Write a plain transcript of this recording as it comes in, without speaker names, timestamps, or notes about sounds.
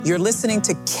You're listening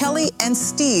to Kelly and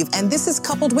Steve, and this is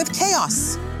Coupled with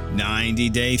Chaos. 90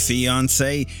 Day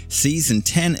Fiancé, Season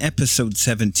 10, Episode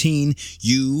 17.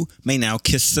 You may now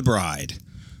kiss the bride.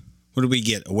 What do we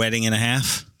get? A wedding and a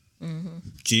half? Mm-hmm.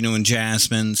 Gino and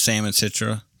Jasmine, Sam and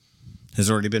Citra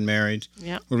has already been married.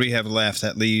 Yeah. What do we have left?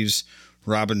 That leaves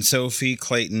Robin, Sophie,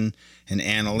 Clayton, and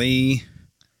Anna Lee.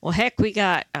 Well, heck, we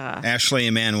got Ashley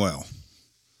and Manuel.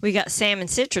 we got Sam and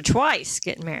Citra twice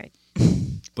getting married.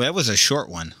 Well, that was a short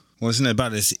one. Wasn't it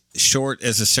about as short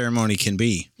as a ceremony can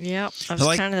be? Yep, that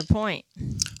was kind of the point.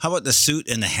 How about the suit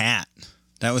and the hat?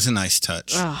 That was a nice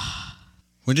touch. Oh.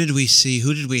 What did we see?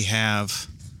 Who did we have?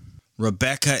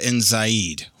 Rebecca and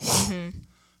Zaid.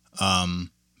 Mm-hmm.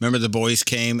 Remember the boys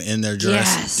came in their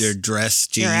dress,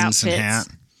 jeans, and hat?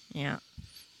 Yeah.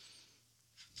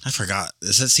 I forgot.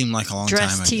 Does that seem like a long time ago?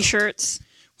 Dress T-shirts.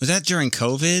 Was that during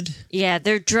COVID? Yeah,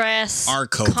 their dress. Our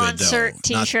COVID, concert though.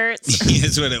 T-shirts.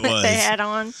 That's what it was. They had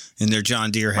on. And their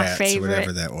John Deere My hats favorite. or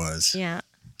whatever that was. Yeah.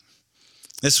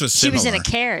 This was She similar. was in a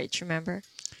carriage, remember?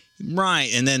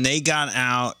 Right, and then they got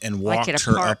out and Like walked at a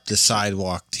her park. up the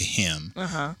sidewalk to him.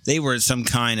 Uh-huh. They were at some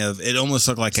kind of, it almost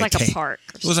looked like It's like a park.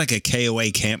 It was like a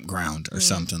KOA campground or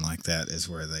something like that is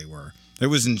where they were. There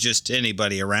wasn't just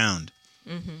anybody around.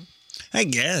 Mm-hmm. I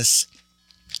guess.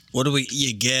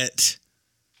 You get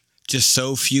just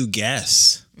so few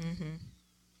guests. Mm-hmm.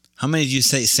 How many did you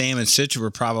say Sam and Citra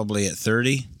were probably at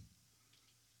 30?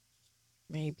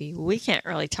 Maybe. We can't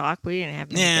really talk. We didn't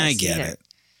have many Yeah, I guests get either. it.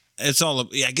 It's all,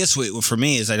 I guess for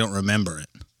me is I don't remember it.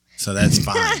 So that's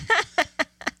fine.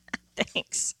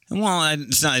 Thanks. Well,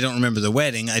 it's not I don't remember the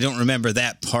wedding. I don't remember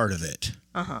that part of it.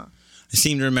 Uh-huh. I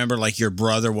seem to remember like your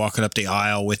brother walking up the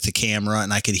aisle with the camera,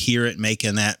 and I could hear it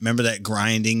making that. Remember that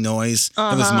grinding noise?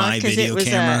 That was my video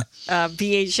camera. A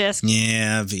VHS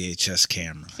Yeah, VHS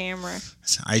camera.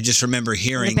 So I just remember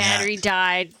hearing The battery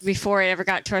died before it ever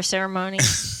got to our ceremony.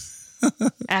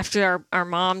 After our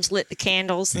moms lit the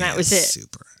candles, and that was it.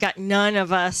 Super. Got none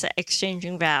of us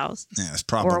exchanging vows Yeah, it's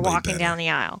probably or walking better. down the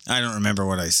aisle. I don't remember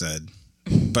what I said,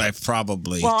 but I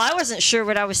probably. Well, I wasn't sure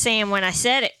what I was saying when I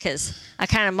said it because I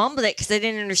kind of mumbled it because I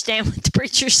didn't understand what the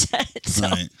preacher said. So.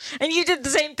 Right. And you did the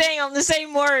same thing on the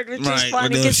same word, which was Right.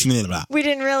 funny because we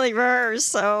didn't really rehearse.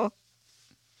 So,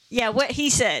 yeah, what he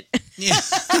said. Yeah.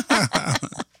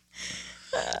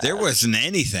 There wasn't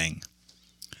anything.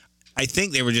 I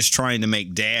think they were just trying to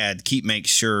make Dad make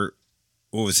sure.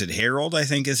 What was it? Harold, I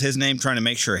think is his name. Trying to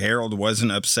make sure Harold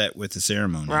wasn't upset with the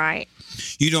ceremony. Right.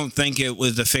 You don't think it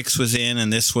was the fix was in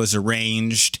and this was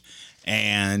arranged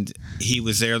and he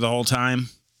was there the whole time?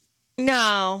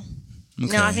 No.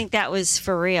 Okay. No, I think that was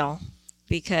for real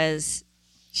because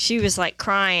she was like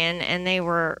crying and they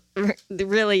were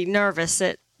really nervous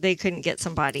that they couldn't get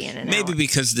somebody in. Maybe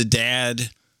because the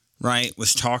dad, right,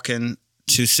 was talking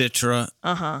to Citra.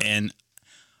 Uh-huh. And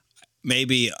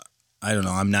maybe, I don't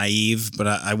know, I'm naive, but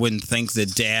I wouldn't think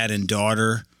that dad and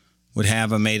daughter would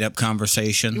have a made-up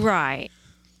conversation. Right.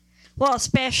 Well,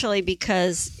 especially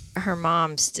because her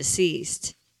mom's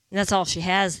deceased. And that's all she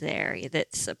has there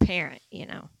that's apparent, you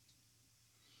know.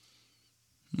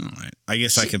 All right. I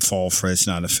guess I could fall for it's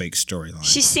not a fake storyline.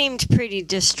 She seemed pretty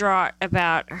distraught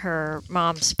about her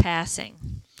mom's passing.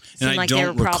 Seemed like they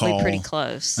were probably pretty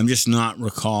close. I'm just not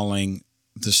recalling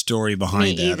the story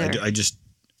behind Me that. either.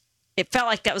 It felt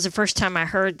like that was the first time I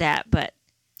heard that, but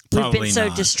we've been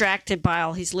so distracted by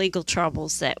all his legal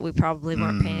troubles that we probably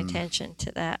weren't paying attention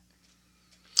to that.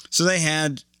 So they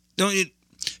had,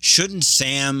 shouldn't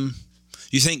Sam,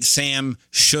 you think Sam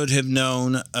should have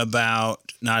known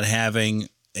about not having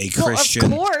a Christian?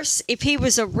 Well, of course, if he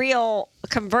was a real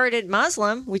converted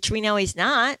Muslim, which we know he's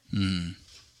not.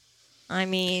 I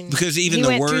mean, because even he the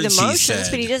went words through the motions, he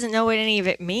said, but he doesn't know what any of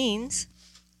it means.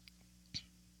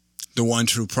 The one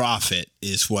true prophet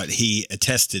is what he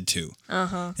attested to.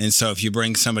 Uh-huh. And so if you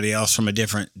bring somebody else from a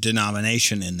different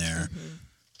denomination in there,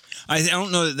 I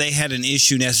don't know that they had an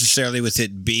issue necessarily with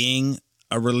it being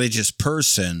a religious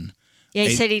person. Yeah,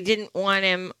 he said he didn't want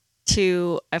him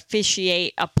to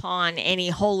officiate upon any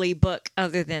holy book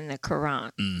other than the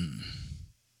Quran.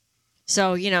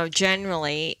 So,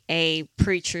 generally a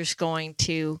preacher's going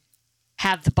to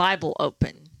have the Bible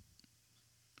open.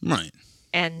 Right.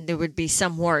 And there would be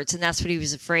some words, and that's what he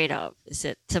was afraid of, is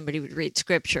that somebody would read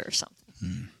scripture or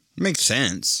something. Makes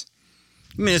sense.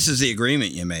 I mean, this is the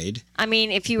agreement you made. I mean,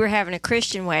 if you were having a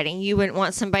Christian wedding, you wouldn't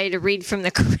want somebody to read from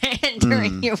the Quran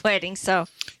during your wedding. So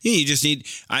yeah, you just need.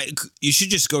 You should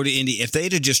just go to India. If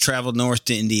they'd have just traveled north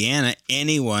to Indiana,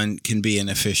 anyone can be an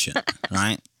officiant,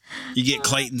 right? You get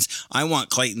Clayton's. I want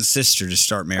Clayton's sister to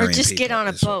start marrying. Or just people get on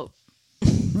a boat.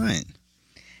 Right.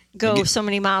 Go so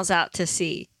many miles out to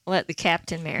sea. let the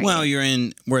captain marry. Well, you. you're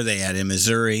in, where are they at, in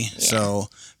Missouri? Yeah. So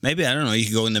maybe, I don't know, you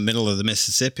could go in the middle of the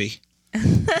Mississippi,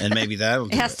 and maybe that'll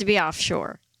do it. Has to be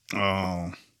offshore.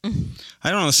 Oh.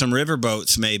 I don't know, some river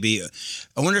boats maybe.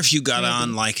 I wonder if you got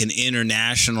on like an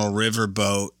international river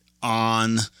boat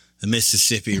on the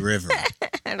Mississippi River.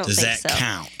 I don't Does think that so.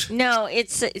 count? No,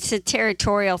 it's a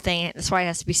territorial thing. That's why it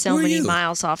has to be so many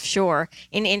miles offshore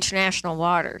in international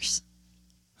waters.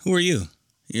 Who are you?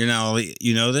 You know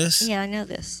this? Yeah, I know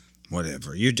this.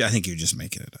 Whatever. I think you're just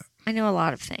making it up. I know a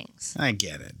lot of things. I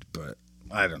get it, but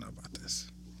I don't know about this.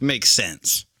 It makes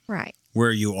sense. Right.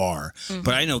 Where you are. Mm-hmm.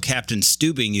 But I know Captain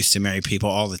Stubing used to marry people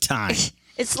all the time.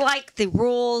 It's like the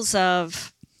rules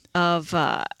of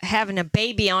having a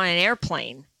baby on an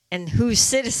airplane and whose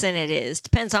citizen it is.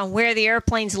 Depends on where the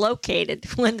airplane's located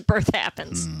when the birth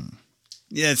happens.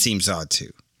 Yeah, it seems odd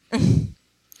too.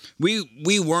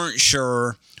 We weren't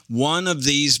sure. One of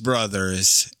these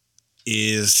brothers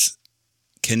is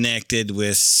connected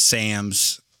with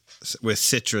Citra's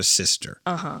sister.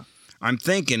 Uh-huh. I'm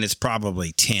thinking it's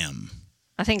probably Tim.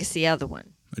 I think it's the other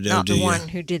one. Not the one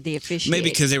who did the officiating. Maybe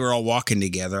because they were all walking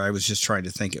together. I was just trying to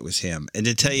think it was him. And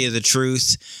to tell you the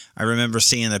truth, I remember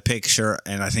seeing a picture,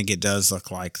 and I think it does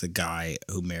look like the guy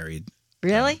who married.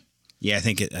 Really? Yeah, I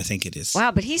think it is.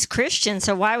 Wow, but he's Christian,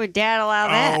 so why would Dad allow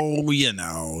that?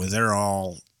 Oh, they're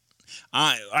all.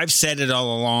 I've said it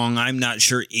all along. I'm not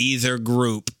sure either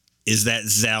group is that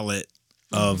zealot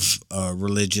of a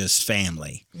religious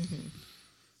family. Mm-hmm.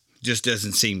 Just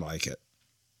doesn't seem like it.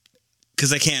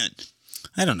 Because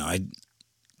I don't know.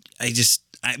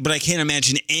 But I can't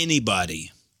imagine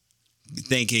anybody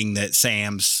thinking that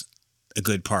Sam's a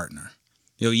good partner.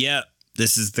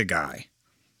 This is the guy.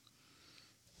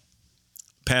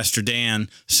 Pastor Dan.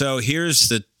 So here's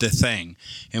the thing.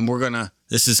 And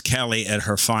this is Kelly at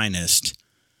her finest.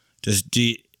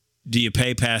 Do you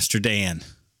pay Pastor Dan?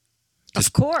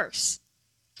 Of course.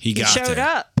 He showed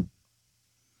up.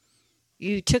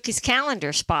 You took his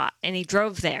calendar spot, and he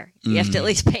drove there. You have to at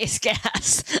least pay his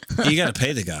gas. You got to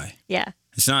pay the guy. Yeah.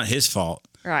 It's not his fault.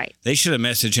 Right. They should have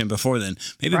messaged him before then.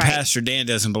 Maybe Pastor Dan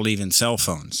doesn't believe in cell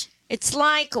phones. It's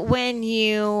like when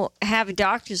you have a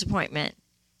doctor's appointment,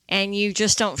 and you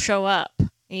just don't show up,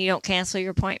 and you don't cancel your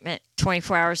appointment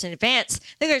 24 hours in advance.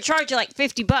 They're going to charge you like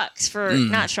 $50 for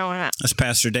not showing up. That's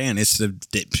Pastor Dan.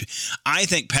 I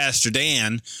think Pastor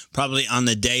Dan, probably on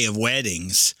the day of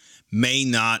weddings, may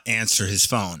not answer his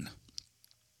phone.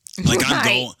 Like,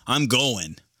 I'm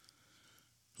going.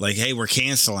 Like, hey, we're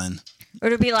canceling. Or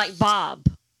it'll be like Bob,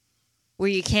 where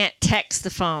you can't text the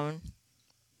phone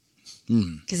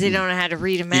because they don't know how to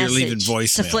read a message. You're leaving voicemails.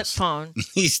 It's a flip phone.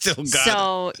 He's still got it.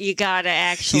 So you got to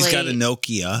actually... He's got a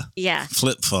Nokia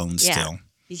flip phone still.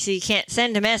 So you can't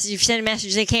send a message. If you send a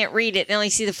message, they can't read it. They only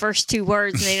see the first two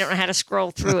words, and they don't know how to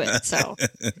scroll through it. So,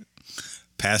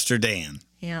 Pastor Dan.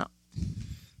 Yeah.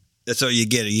 That's all you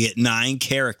get. You get 9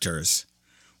 characters.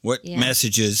 What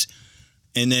messages?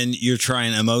 And then you're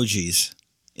trying emojis.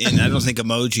 And I don't think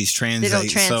emojis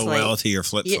translate so well to your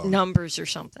flip phone. Numbers or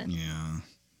something. Yeah.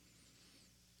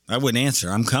 I wouldn't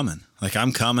answer. I'm coming. Like,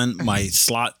 I'm coming. My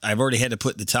slot, I've already had to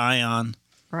put the tie on.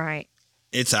 Right.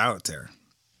 It's out there.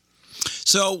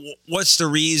 So what's the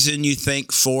reason you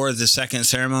think for the second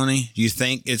ceremony? Do you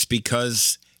think it's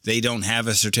because they don't have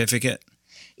a certificate?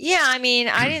 Yeah, I mean,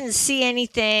 I didn't see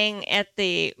anything at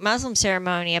the Muslim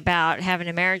ceremony about having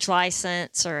a marriage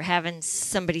license or having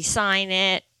somebody sign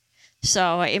it.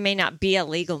 So it may not be a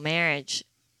legal marriage.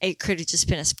 It could have just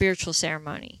been a spiritual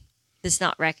ceremony that's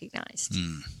not recognized.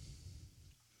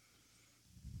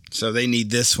 So they need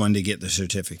this one to get the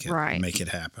certificate and make it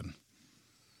happen.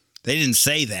 They didn't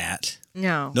say that.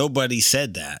 No. Nobody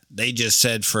said that. They just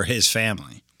said for his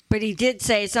family. But he did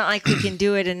say it's not like we can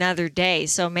do it another day.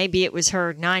 So maybe it was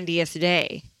her 90th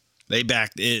day. They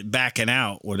backing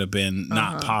out would have been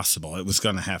not possible. It was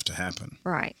going to have to happen.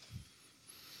 Right.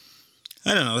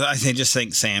 I don't know. I just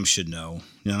think Sam should know,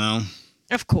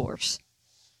 Of course.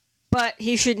 But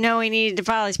he should know he needed to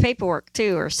file his paperwork,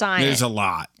 too, or sign There's a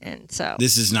lot. And so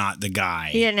this is not the guy.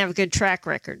 He didn't have a good track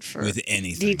record for with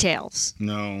anything. Details.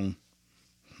 No.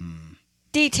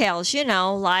 Details,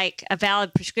 like a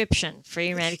valid prescription for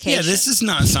your medication. Yeah, this is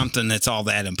not something that's all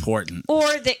that important.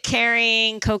 Or that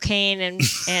carrying cocaine and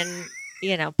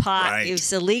pot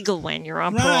is illegal when you're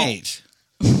on parole. Right.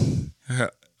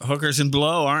 Hookers and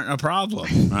blow aren't a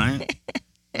problem, right?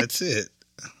 That's it.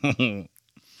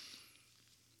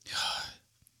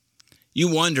 You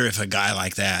wonder if a guy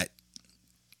like that,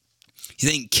 you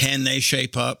think, can they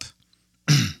shape up?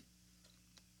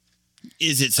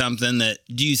 Is it something that,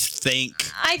 do you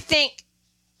think? I think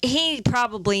he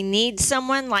probably needs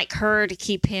someone like her to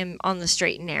keep him on the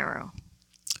straight and narrow.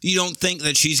 You don't think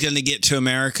that she's going to get to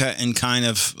America and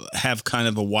have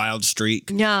a wild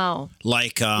streak? No.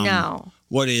 Like, no.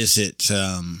 What is it?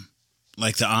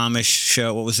 Like the Amish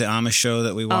show. What was the Amish show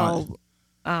that we watched?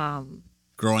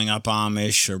 Growing Up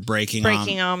Amish or Breaking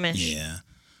Amish. Yeah.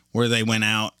 Where they went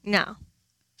out. No.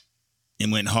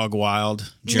 And went hog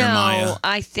wild. Jeremiah. No,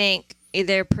 I think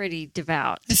they're pretty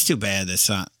devout. It's too bad that's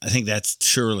not. I think that's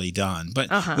surely done. But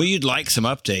well, you'd like some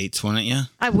updates, wouldn't you?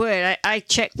 I would. I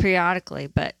check periodically,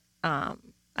 but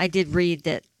I did read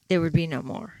that there would be no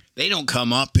more. They don't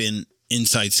come up in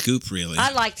Inside Scoop, really.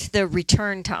 I liked the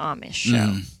Return to Amish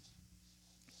show.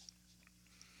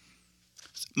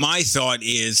 My thought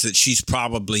is that she's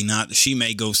probably not. She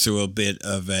may go through a bit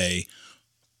of a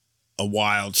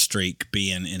wild streak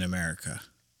being in America.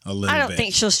 I don't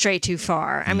think she'll stray too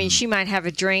far. I mean, she might have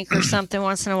a drink or something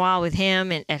once in a while with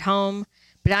him and at home,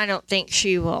 but I don't think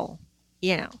she will,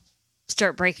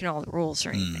 start breaking all the rules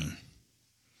or anything.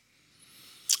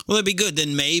 Well, it'd be good.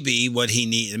 Then maybe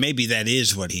maybe that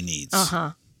is what he needs.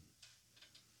 Or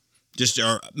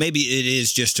maybe it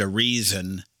is just a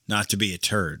reason not to be a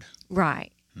turd.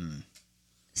 Right.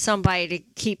 Somebody to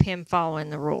keep him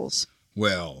following the rules.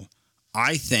 Well,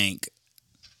 I think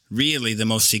really the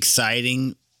most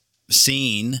exciting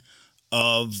scene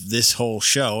of this whole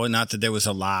show, and not that there was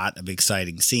a lot of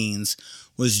exciting scenes,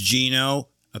 was Gino,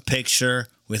 a picture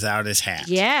without his hat.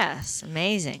 Yes,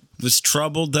 amazing. Was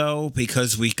troubled though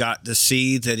because we got to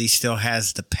see that he still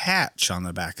has the patch on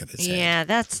the back of his head. Yeah,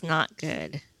 that's not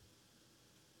good.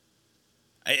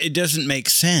 It doesn't make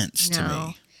sense to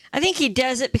me. I think he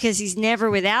does it because he's never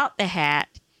without the hat,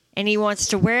 and he wants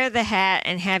to wear the hat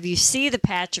and have you see the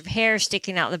patch of hair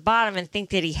sticking out the bottom and think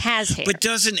that he has hair. But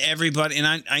doesn't everybody,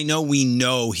 and I know we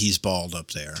know he's bald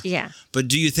up there. Yeah. But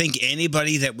do you think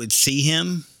anybody that would see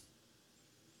him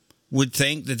would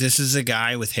think that this is a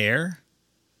guy with hair?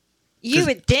 You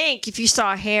would think if you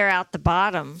saw hair out the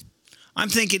bottom. I'm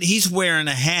thinking he's wearing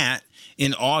a hat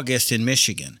in August in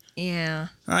Michigan. Yeah.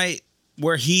 Right?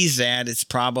 Where he's at, it's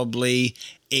probably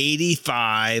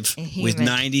 85 with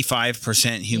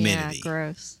 95% humidity. Yeah,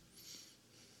 gross.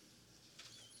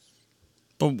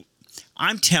 But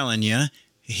I'm telling you,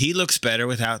 he looks better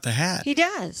without the hat. He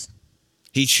does.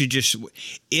 He should just,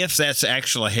 if that's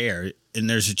actual hair, and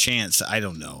there's a chance, I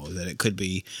don't know, that it could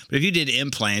be. But if you did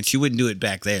implants, you wouldn't do it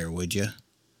back there, would you?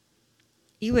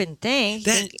 You wouldn't think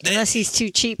unless he's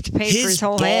too cheap to pay for his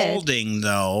whole head. head. His balding,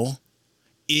 though,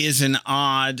 is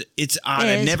odd.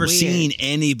 I've never seen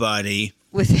anybody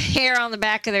with hair on the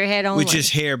back of their head only. With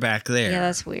just hair back there. Yeah,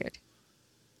 that's weird.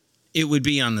 It would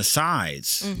be on the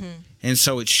sides. And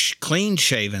so it's clean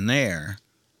shaven there.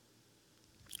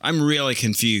 I'm really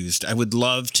confused. I would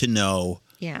love to know.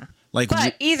 Yeah.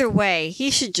 But either way,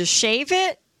 he should just shave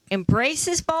it, embrace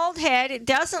his bald head. It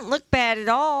doesn't look bad at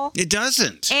all. It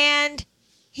doesn't. And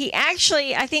he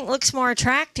actually, I think, looks more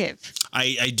attractive.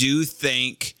 I do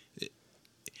think...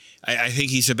 I think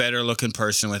he's a better looking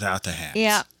person without the hat.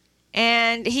 Yeah.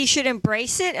 And he should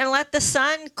embrace it and let the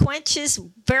sun quench his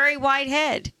very white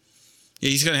head. Yeah,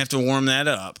 he's going to have to warm that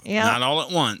up. Yeah. Not all at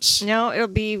once. No, it'll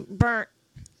be burnt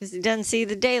because he doesn't see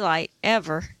the daylight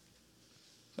ever.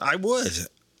 I would.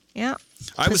 Yeah.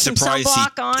 I was surprised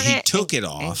he took it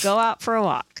off. And go out for a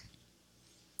walk.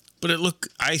 But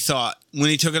I thought,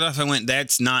 when he took it off, I went,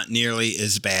 that's not nearly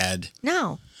as bad.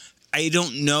 No. I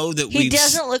don't know that he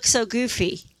doesn't look so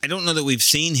goofy. I don't know that we've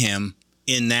seen him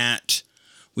in that.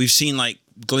 We've seen like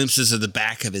glimpses of the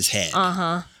back of his head.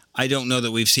 I don't know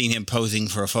that we've seen him posing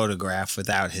for a photograph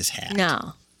without his hat.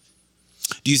 No.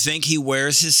 Do you think he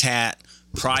wears his hat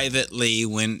privately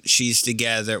when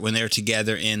they're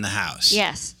together in the house?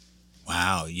 Yes.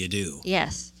 Wow, you do?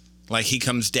 Yes. Like he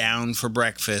comes down for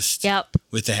breakfast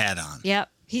with the hat on? Yep.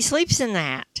 He sleeps in the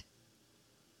hat.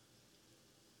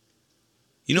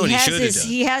 You know what he should have done?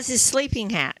 He has his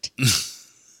sleeping hat.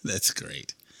 That's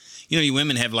great. You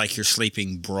women have like your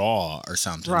sleeping bra or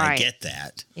something. Right. I get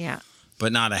that. Yeah.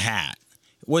 But not a hat.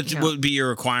 What would be your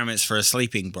requirements for a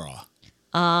sleeping bra?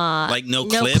 Like no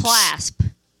clips? No clasp.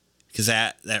 Because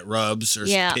that rubs or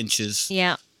pinches.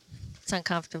 Yeah. It's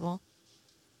uncomfortable.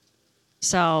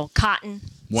 So cotton.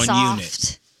 One soft,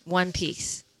 unit. One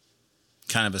piece.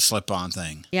 Kind of a slip-on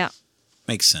thing. Yeah.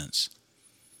 Makes sense.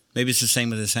 Maybe it's the same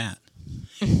with his hat.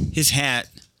 His hat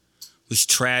was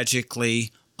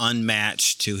tragically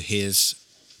unmatched to his...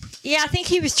 Yeah, I think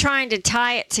he was trying to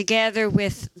tie it together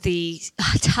with the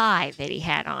tie that he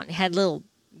had on. It had little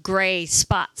gray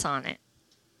spots on it.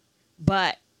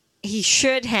 But he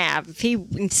should have, if he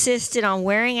insisted on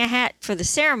wearing a hat for the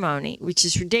ceremony, which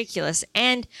is ridiculous,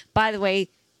 and, by the way,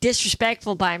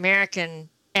 disrespectful by American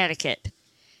etiquette,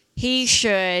 he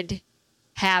should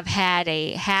have had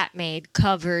a hat made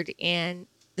covered in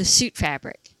the suit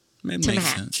fabric It to makes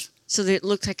match. sense. So that it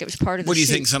looked like it was part of the What do you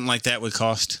suit. think something like that would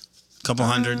cost? A couple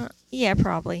hundred? Yeah,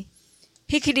 probably.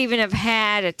 He could even have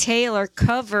had a tailor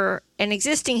cover an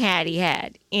existing hat he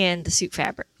had in the suit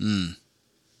fabric.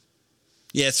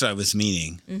 Yeah, that's what I was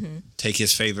meaning. Mm-hmm. Take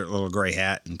his favorite little gray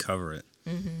hat and cover it.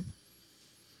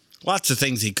 Lots of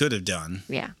things he could have done.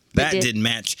 Yeah. That didn't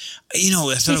match. You know,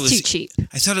 I thought it was too cheap.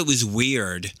 I thought it was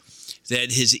weird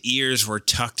that his ears were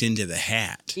tucked into the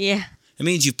hat. Yeah. It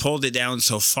means you pulled it down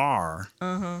so far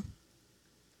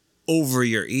over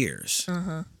your ears.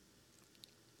 The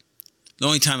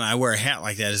only time I wear a hat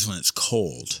like that is when it's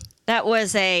cold. That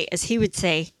was as he would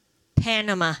say,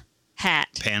 Panama hat.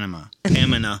 Panama.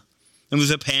 It was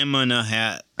a Panama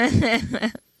hat. I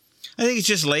think it's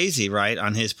just lazy, right,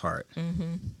 on his part.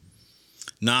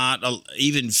 Not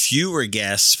even fewer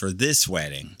guests for this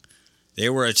wedding.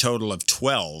 There were a total of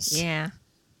 12. Yeah.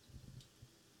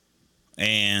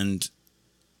 And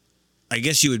I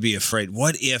guess you would be afraid.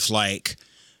 What if, like,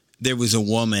 there was a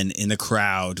woman in the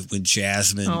crowd when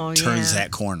Jasmine turns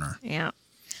that corner? Yeah.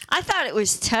 I thought it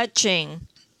was touching,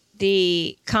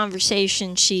 the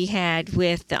conversation she had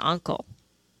with the uncle.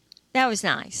 That was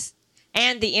nice.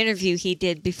 And the interview he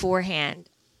did beforehand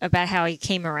about how he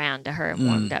came around to her and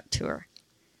warmed up to her.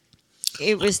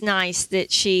 It was nice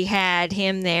that she had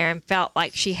him there and felt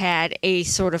like she had a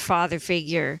sort of father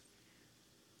figure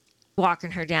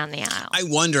walking her down the aisle. I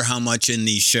wonder how much in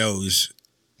these shows.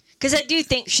 Because I do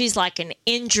think she's like an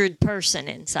injured person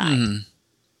inside.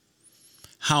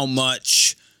 How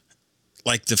much,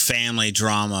 like, the family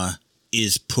drama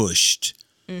is pushed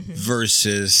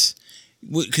versus.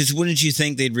 Because wouldn't you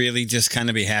think they'd really just kind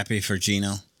of be happy for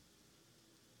Gino?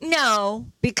 No,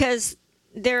 because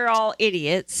they're all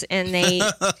idiots, and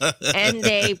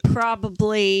they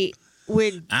probably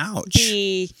would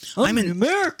be. I'm an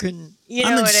American. You know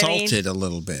I'm what I mean? insulted a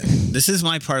little bit. This is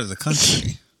my part of the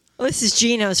country. Well, this is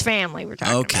Gino's family we're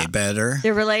talking about. Okay, better.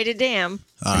 They're related to him.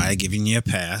 All right, giving you a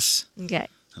pass. Okay.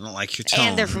 I don't like your tone.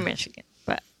 And they're from Michigan,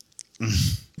 but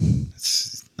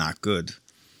it's not good.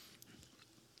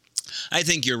 I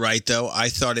think you're right, though. I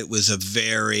thought it was a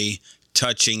very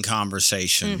touching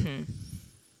conversation.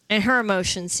 And her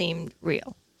emotions seemed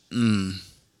real.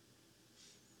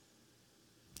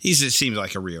 He seems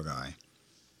like a real guy.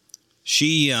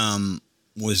 She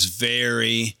was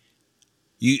very.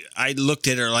 I looked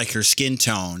at her like her skin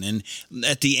tone, and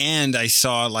at the end I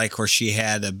saw like where she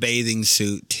had a bathing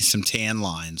suit, some tan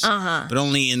lines, but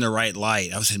only in the right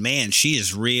light. I said, "Man, she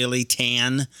is really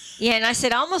tan." Yeah, and I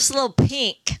said almost a little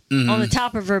pink on the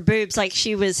top of her boobs, like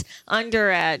she was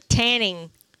under a tanning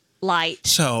light.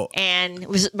 So, and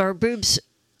her boobs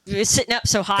were sitting up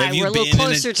so high, we're a little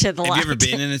closer to the light. Have you ever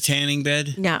been in a tanning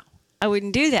bed? No, I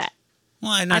wouldn't do that.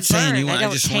 Well, I'm not saying you. I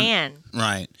don't just tan.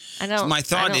 Right. I don't. So my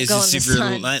thought is if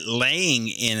you're laying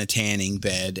in a tanning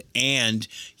bed and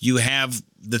you have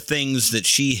the things that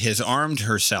she has armed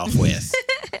herself with,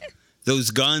 those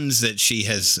guns that she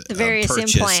has the various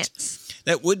purchased, implants,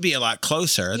 that would be a lot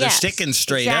closer. They're sticking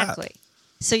straight up.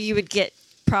 So you would get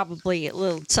probably a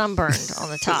little sunburned on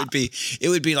the top. It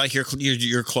would be like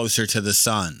you're closer to the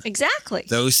sun. Exactly.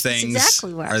 Those things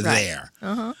are there.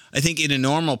 I think in a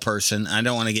normal person, I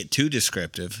don't want to get too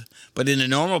descriptive, but in a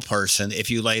normal person,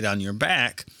 if you laid on your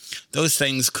back, those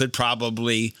things could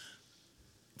probably,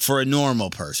 for a normal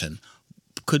person,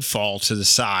 could fall to the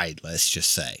side, let's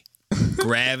just say.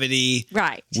 Gravity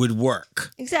would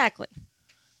work. Exactly.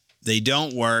 They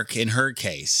don't work in her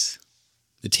case.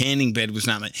 The tanning bed was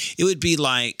not meant. It would be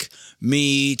like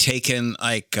me taking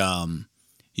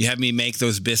you have me make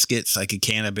those biscuits, like a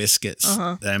can of biscuits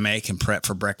that I make and prep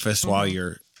for breakfast while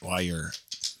you're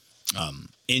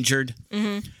injured.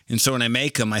 And so when I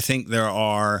make them, I think there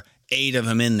are 8 of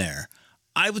them in there.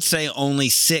 I would say only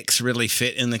 6 really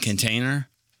fit in the container.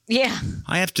 Yeah.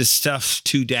 I have to stuff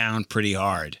 2 down pretty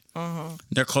hard.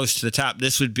 They're close to the top.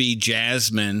 This would be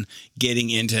Jasmine getting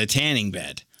into a tanning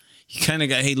bed. You kind of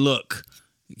got, hey, look.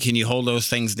 Can you hold those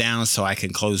things down so I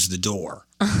can close the door?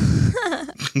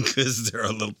 Because they're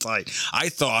a little tight.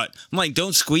 I'm like,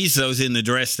 don't squeeze those in the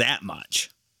dress that much.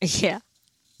 Yeah.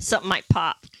 Something might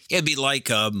pop. It'd be like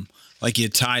you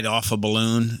tied off a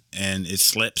balloon and it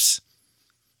slips.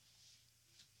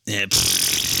 And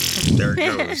there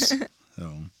it goes.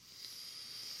 So,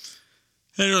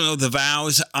 I don't know, the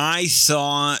vows. I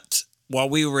thought while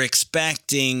we were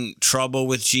expecting trouble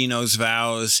with Gino's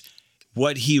vows,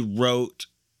 what he wrote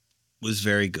was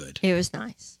very good. It was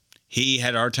nice. He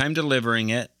had a hard time delivering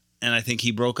it, and I think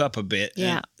he broke up a bit.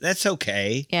 Yeah. That's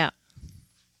okay. Yeah.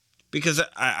 Because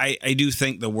I do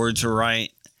think the words are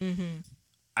right.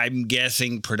 I'm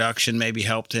guessing production maybe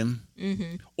helped him.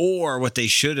 Mm-hmm. Or what they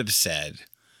should have said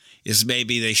is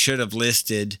maybe they should have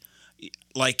listed,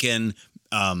 like in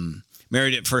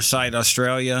Married at First Sight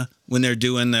Australia, when they're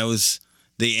doing the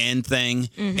end thing,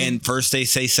 and first they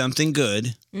say something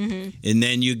good, and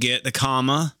then you get the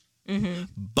comma,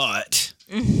 but,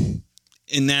 and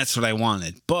that's what I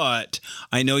wanted. But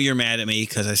I know you're mad at me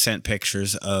because I sent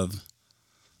pictures of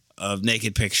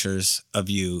naked pictures of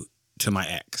you to my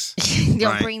ex.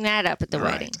 Don't bring that up at the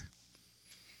wedding.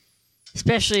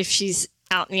 Especially if she's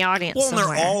out in the audience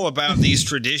somewhere. They're all about these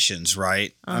traditions,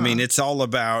 right? I mean, it's all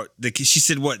about she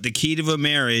said, what, the key to a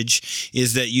marriage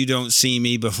is that you don't see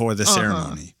me before the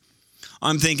ceremony.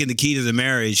 I'm thinking the key to the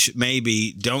marriage,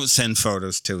 maybe don't send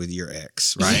photos to your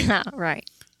ex, right? Yeah, right.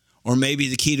 Or maybe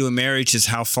the key to a marriage is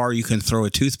how far you can throw a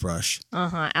toothbrush.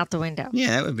 Out the window.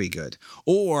 Yeah, that would be good.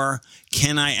 Or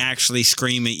can I actually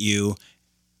scream at you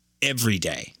every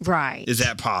day? Right. Is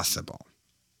that possible?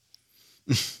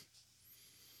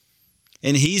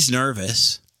 And he's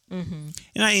nervous. And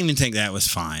I even think that was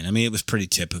fine. I mean, it was pretty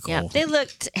typical. Yeah, they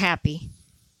looked happy.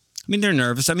 I mean, they're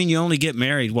nervous. I mean, you only get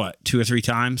married, what, 2 or 3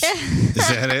 times? Is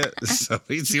that it? So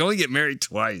you only get married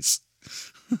twice.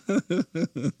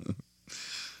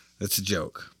 That's a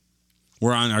joke.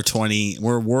 We're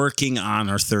working on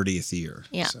our 30th year.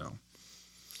 Yeah. So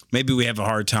maybe we have a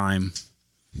hard time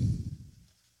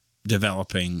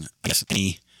developing, I guess,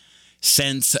 any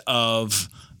sense of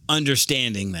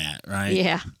understanding that, right?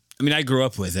 Yeah. I mean, I grew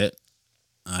up with it.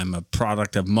 I'm a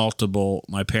product of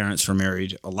my parents were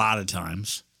married a lot of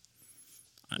times.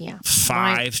 Yeah.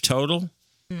 5 total.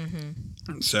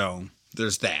 So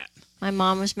there's that. My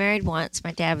mom was married once.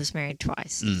 My dad was married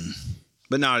twice.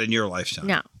 But not in your lifetime.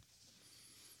 No.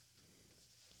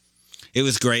 It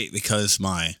was great because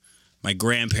my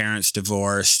grandparents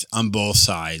divorced on both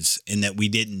sides, and that we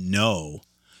didn't know.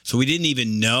 So we didn't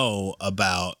even know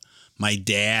about my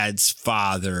dad's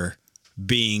father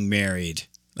being married.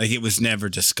 Like, it was never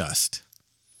discussed.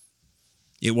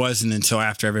 It wasn't until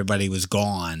after everybody was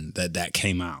gone that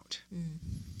came out.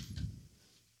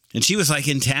 And she was like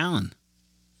in town.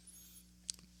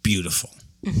 Beautiful.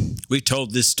 We've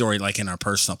told this story like in our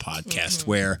personal podcast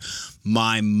where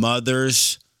my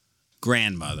mother's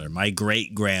grandmother, my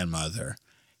great-grandmother,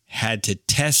 had to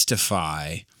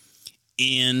testify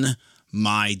in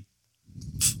my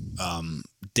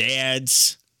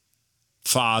dad's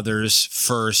father's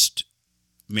first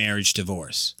marriage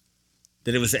divorce,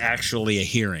 that it was actually a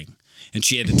hearing, and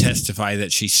she had to testify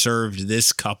that she served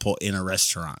this couple in a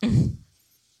restaurant.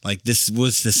 Like, this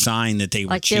was the sign that they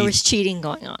were cheating. There was cheating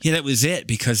going on. Yeah, that was it,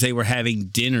 because they were having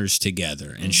dinners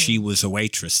together, and she was a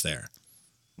waitress there.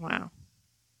 Wow.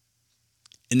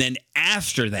 And then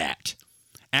after that,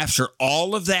 after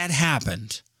all of that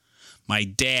happened, my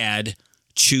dad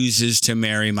chooses to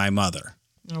marry my mother.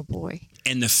 Oh, boy.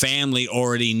 And the family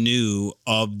already knew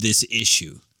of this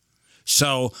issue.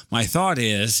 So my thought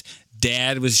is,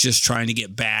 Dad was just trying to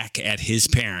get back at his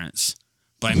parents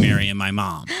by marrying my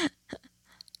mom.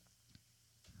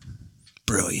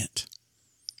 Brilliant.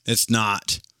 It's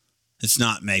not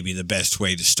maybe the best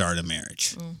way to start a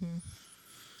marriage.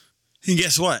 And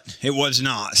guess what? It was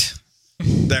not.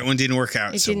 That one didn't work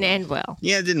out. It didn't end well.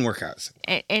 Yeah, it didn't work out. So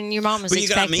and your mom was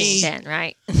expecting then,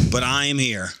 right? But I am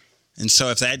here. And so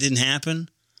if that didn't happen,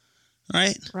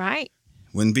 right? Right.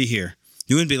 Wouldn't be here.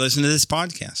 You wouldn't be listening to this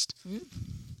podcast.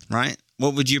 Right?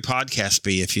 What would your podcast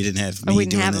be if you didn't have me doing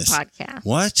this? I wouldn't have a podcast.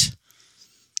 What?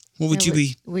 What would you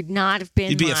be? Would not have been.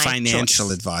 You'd be a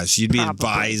financial advisor. You'd be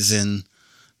advising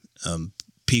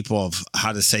people of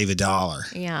how to save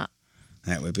 $1. Yeah.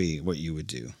 That would be what you would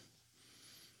do.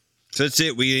 So that's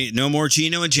it. No more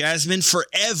Gino and Jasmine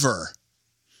forever.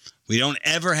 We don't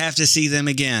ever have to see them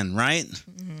again, right?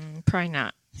 Probably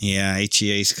not. Yeah,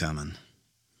 HEA's coming.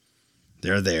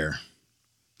 They're there.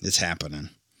 It's happening.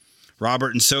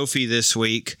 Robert and Sophie this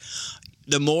week.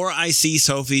 The more I see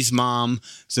Sophie's mom,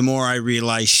 the more I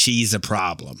realize she's a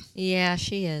problem. Yeah,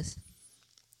 she is.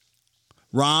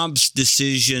 Rob's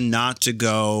decision not to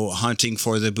go hunting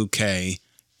for the bouquet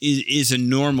is a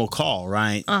normal call,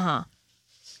 right?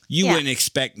 You wouldn't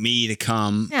expect me to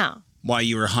come while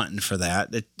you were hunting for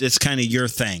that. That's kind of your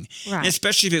thing. Right. And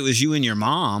especially if it was you and your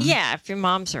mom. Yeah, if your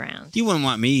mom's around. You wouldn't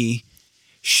want me.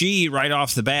 She, right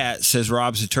off the bat, says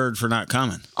Rob's a turd for not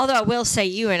coming. Although I will say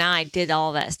you and I did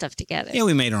all that stuff together. Yeah,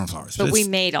 we made our own flowers. But we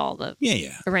made all the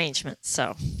arrangements,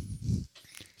 so.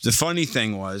 The funny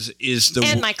thing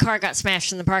and my car got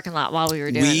smashed in the parking lot while we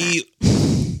were doing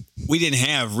that. We didn't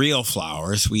have real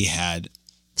flowers. We had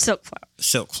silk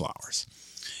flowers.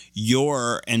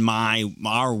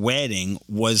 our wedding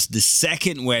was the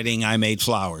second wedding I made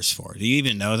flowers for. Do you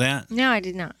even know that? No, I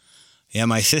did not. Yeah,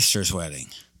 my sister's wedding.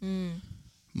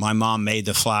 My mom made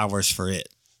the flowers for it,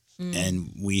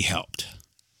 and we helped.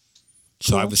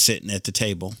 So I was sitting at the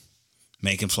table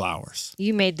making flowers.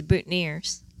 You made the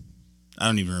boutonnieres. I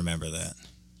don't even remember that.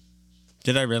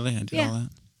 Did I really? I did Yeah. all that?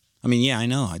 I mean, yeah, I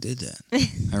know. I did that.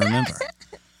 I remember.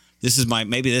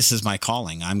 Maybe this is my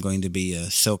calling. I'm going to be a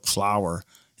silk flower.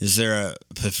 Is there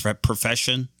a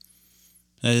profession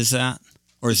that is that?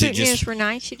 Or is it just were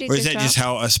nice. You did or is your that job. just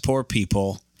how us poor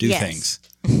people do things?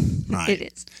 Right. It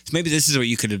is. So maybe this is what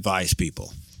you could advise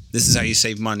people. This is how you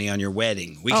save money on your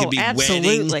wedding. We could be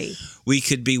absolutely. We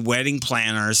could be wedding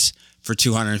planners for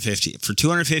 $250. For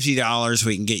 $250,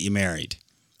 we can get you married.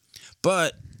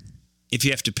 But if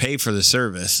you have to pay for the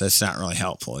service, that's not really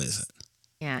helpful, is it?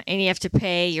 Yeah, and you have to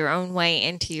pay your own way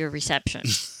into your reception.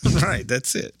 Right,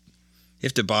 that's it. You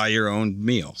have to buy your own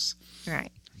meals.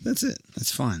 Right. That's it.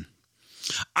 That's fine.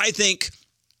 I think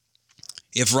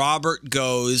if Rob the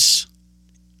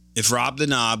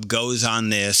Knob goes on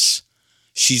this,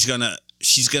 she's gonna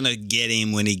get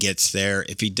him when he gets there.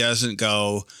 If he doesn't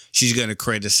go, she's gonna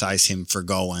criticize him for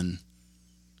going.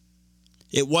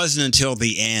 It wasn't until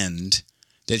the end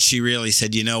that she really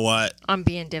said, "You know what? I'm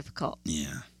being difficult."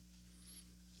 Yeah.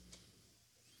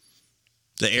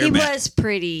 He was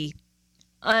pretty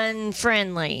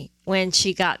unfriendly when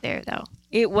she got there, though.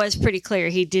 It was pretty clear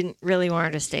he didn't really want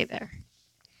her to stay there.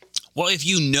 Well, if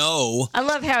you know, I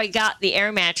love how he got the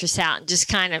air mattress out and just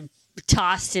kind of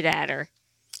tossed it at her.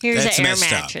 Here's That's the air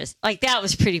messed up. mattress. Like, that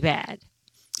was pretty bad.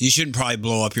 you shouldn't probably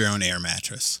blow up your own air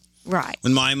mattress. Right.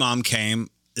 When my mom came,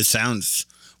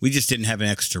 we just didn't have an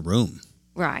extra room.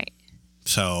 Right.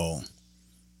 So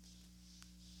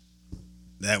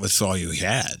that was all you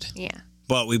had. Yeah.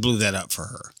 But we blew that up for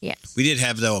her. Yes. We did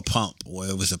have, though, a pump. Well,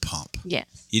 it was a pump. Yes.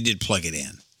 You did plug it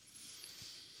in.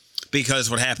 Because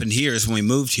what happened here is when we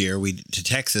moved here to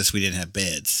Texas, we didn't have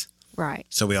beds. Right.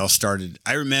 So we all started.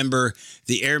 I remember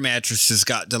the air mattresses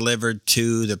got delivered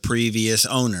to the previous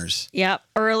owners. Yep.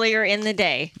 Earlier in the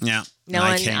day. Yeah.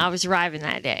 Knowing I was arriving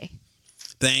that day.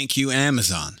 Thank you,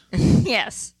 Amazon.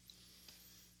 Yes.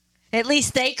 At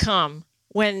least they come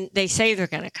when they say they're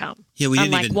going to come. Yeah, we didn't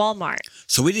unlike even Walmart.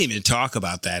 So we didn't even talk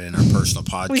about that in our personal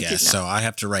We did podcast. not. So I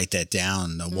have to write that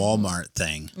down, the Walmart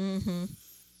thing. Mm-hmm.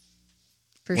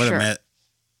 For What sure.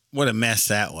 What a mess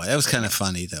that was. That was kind of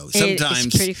funny, though. It's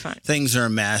Sometimes pretty fun. things are a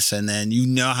mess, and then you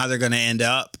know how they're going to end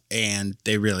up, and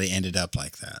they really ended up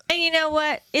like that. And you know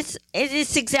what? It's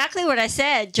exactly what I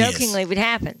said jokingly would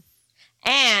happen.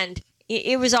 And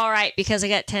it was all right because I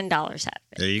got $10 out of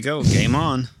it. There you go. Game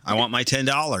on. I want my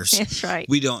 $10. That's right.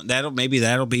 We don't. That'll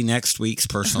be next week's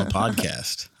personal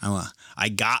podcast. I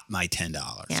got my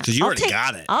 $10 because you already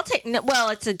got it. Well,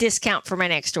 it's a discount for my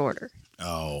next order.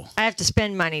 Oh. I have to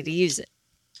spend money to use it.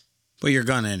 Well, you're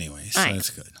gonna anyway, so Right. that's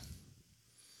good.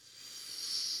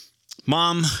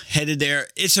 Mom headed there.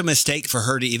 It's a mistake for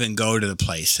her to even go to the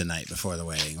place the night before the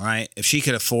wedding, right? If she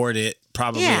could afford it,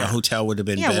 probably a hotel would have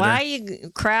been better. Why are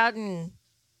you crowding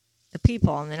the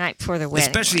people on the night before the wedding?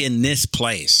 Especially in this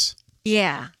place.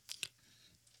 Yeah.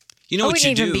 You know what you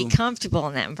wouldn't do? even be comfortable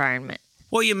in that environment.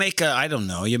 Well, you make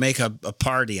a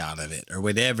party out of it or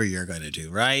whatever you're going to do,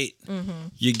 right? Mm-hmm.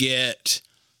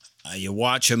 You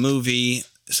watch a movie,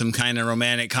 some kind of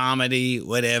romantic comedy,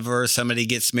 whatever, somebody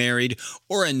gets married,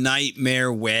 or a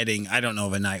nightmare wedding. I don't know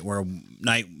of a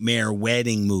nightmare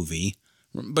wedding movie,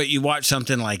 but you watch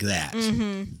something like that.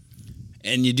 Mm-hmm.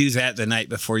 And you do that the night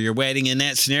before your wedding. In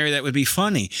that scenario, that would be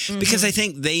funny. Mm-hmm. Because I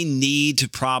think they need to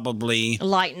probably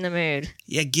lighten the mood.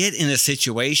 Yeah, get in a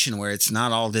situation where it's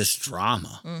not all this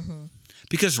drama. Mm-hmm.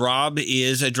 Because Rob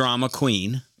is a drama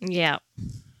queen. Yeah.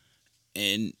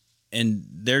 And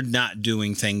they're not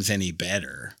doing things any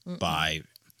better by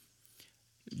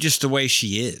just the way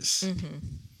she is. Mm-hmm.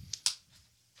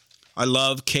 I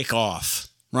love kickoff,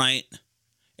 right?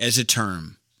 As a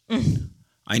term. Mm-hmm.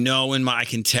 I know I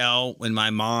can tell when my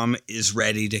mom is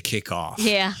ready to kick off.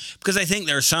 Yeah. Because I think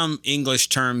there are some English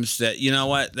terms that, you know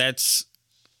what, that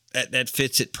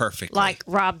fits it perfectly. Like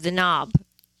Rob the Knob.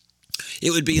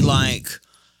 It would be like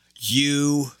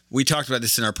we talked about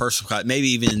this in our personal class, maybe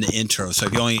even in the intro. So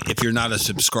if you're not a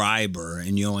subscriber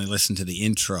and you only listen to the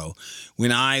intro,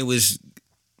 when I was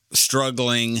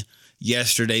struggling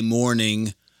yesterday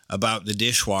morning about the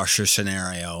dishwasher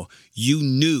scenario, you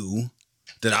knew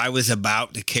that I was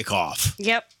about to kick off.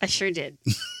 Yep, I sure did.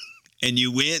 And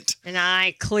you went. And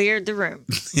I cleared the room.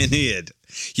 And hid.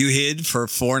 You hid for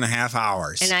 4.5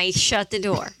 hours. And I shut the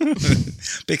door.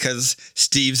 Because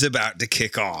Steve's about to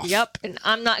kick off. Yep. And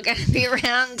I'm not going to be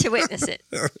around to witness it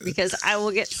because I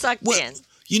will get sucked in.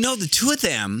 You know, the two of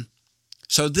them,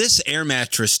 so this air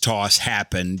mattress toss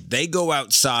happened. They go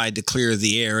outside to clear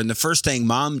the air. And the first thing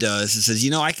Mom does is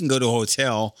says, I can go to a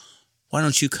hotel. Why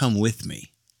don't you come with me?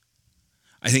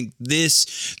 I think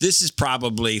this is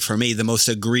probably, for me, the most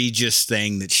egregious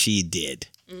thing that she did.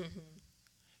 Mm-hmm.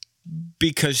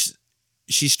 Because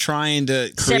she's trying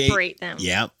to separate them.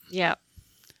 Yep. Yep.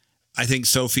 I think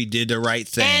Sophie did the right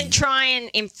thing. And trying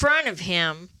in front of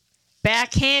him,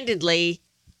 backhandedly,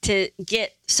 to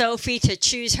get Sophie to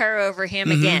choose her over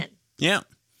him again. Yeah.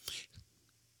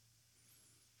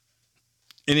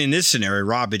 And in this scenario,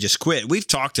 Rob had just quit. We've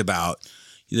talked about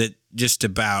that, just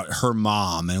about her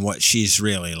mom and what she's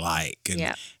really like.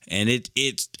 And, and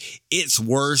it's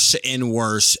worse and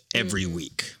worse every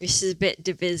week. This is a bit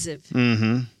divisive.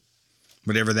 Mm-hmm.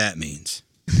 Whatever that means.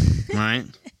 Right?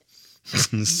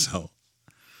 So.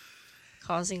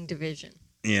 Causing division.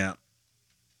 Yeah.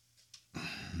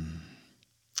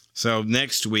 So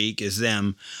next week is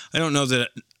them. I don't know that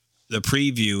the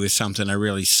preview is something I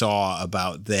really saw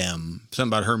about them. Something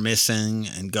about her missing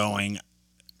and going.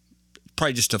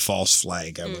 Probably just a false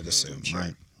flag, I would assume, sure.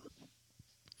 Right?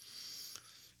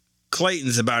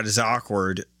 Clayton's about as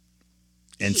awkward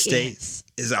and stays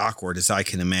as awkward as I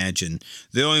can imagine.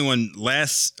 The only one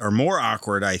less or more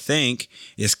awkward, I think,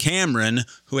 is Cameron,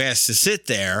 who has to sit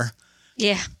there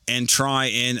and try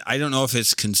and, I don't know if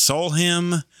it's console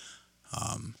him,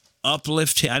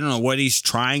 uplift him. I don't know what he's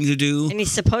trying to do. And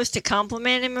he's supposed to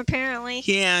compliment him, apparently.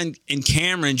 Yeah, and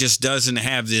Cameron just doesn't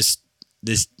have this,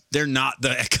 they're not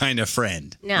that kind of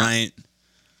friend, right?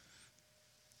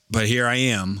 But here I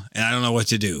am, and I don't know what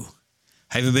to do.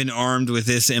 I haven't been armed with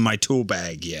this in my tool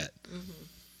bag yet.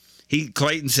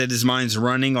 Clayton said his mind's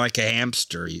running like a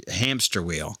hamster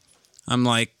wheel. I'm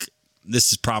like,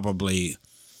 this is probably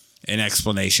an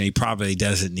explanation he probably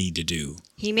doesn't need to do.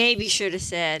 He maybe should have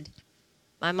said,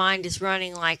 my mind is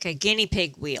running like a guinea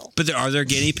pig wheel. But are there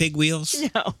guinea pig wheels?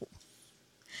 No.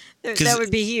 That would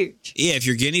be huge. Yeah, if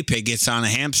your guinea pig gets on a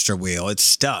hamster wheel, it's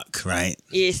stuck, right?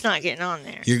 Yeah, it's not getting on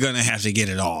there. You're going to have to get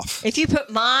it off. If you put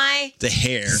the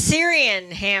hair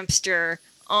Syrian hamster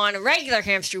on a regular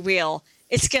hamster wheel,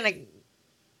 it's going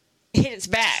to hit its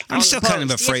back. I'm still kind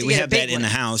of afraid. We have that in the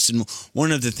house, and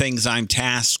one of the things I'm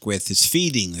tasked with is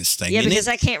feeding this thing. Yeah, because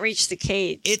I can't reach the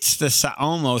cage. It's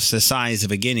almost the size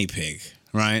of a guinea pig,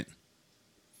 right?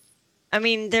 I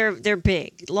mean, they're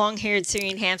big. Long-haired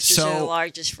Syrian hamsters are the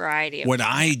largest variety. What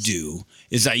I do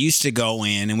is I used to go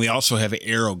in, and we also have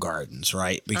arrow gardens,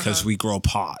 right? Because we grow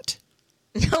pot.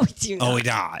 No, we do not. Oh, we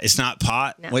don't. It's not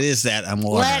pot? No. What is that? I'm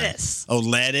wondering. Lettuce. Oh,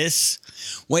 lettuce?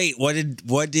 Wait, what did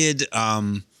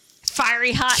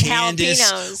fiery hot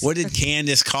jalapenos. What did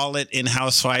Candace call it in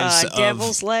Housewives?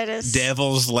 Devil's lettuce.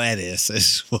 Devil's lettuce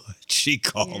is what she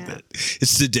called it.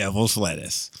 It's the devil's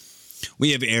lettuce.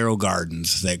 We have arrow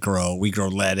gardens that grow. We grow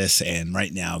lettuce and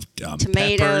right now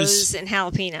tomatoes and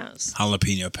jalapenos.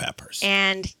 Jalapeno peppers.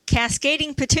 And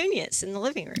cascading petunias in the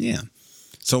living room. Yeah.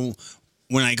 So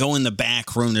when I go in the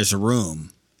back room, there's a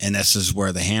room, and this is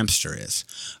where the hamster is.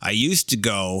 I used to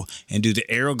go and do the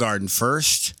arrow garden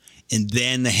first and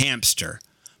then the hamster.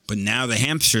 But now the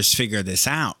hamsters figure this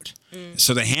out.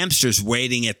 So the hamster's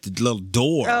waiting at the little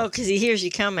door. Oh, because he hears you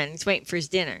coming. He's waiting for his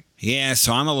dinner. Yeah,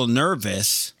 so I'm a little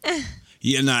nervous.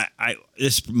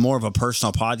 It's more of a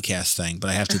personal podcast thing, but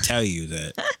I have to tell you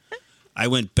that I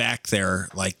went back there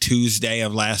like Tuesday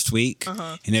of last week,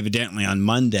 and evidently on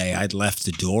Monday I'd left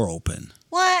the door open.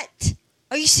 What?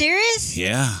 Are you serious?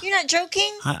 Yeah. You're not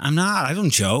joking? I'm not. I don't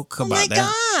joke about that.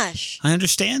 Oh, my gosh. I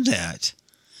understand that.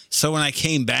 So when I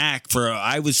came back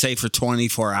I would say for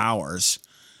 24 hours.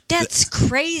 That's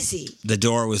crazy. The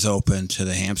door was open to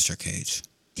the hamster cage.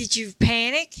 Did you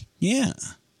panic? Yeah.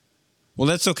 Well,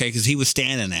 that's okay because he was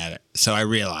standing at it. So I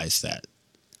realized that.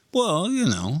 Well,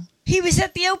 He was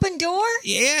at the open door?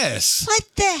 Yes. What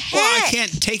the heck? Well, I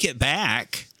can't take it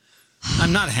back.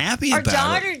 I'm not happy about it. Our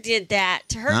daughter did that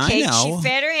to her cage. She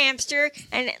fed her hamster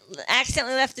and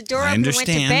accidentally left the door open and went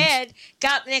to bed.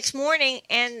 Got up the next morning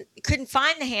and couldn't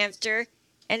find the hamster.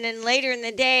 And then later in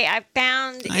the day, I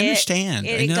found I understand.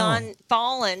 It had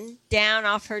fallen down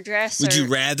off her dresser. Would you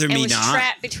rather me not? And was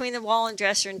trapped between the wall and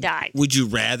dresser and died. Would you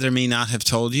rather me not have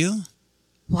told you?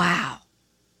 Wow.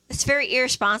 That's very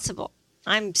irresponsible.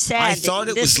 I'm sad. I thought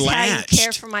it was latched. How you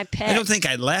care for my pet. I don't think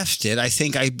I left it. I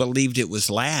think I believed it was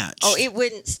latched. Oh, it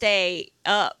wouldn't stay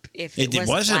up if it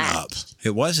wasn't latched. Up.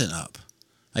 It wasn't up.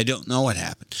 I don't know what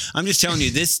happened. I'm just telling you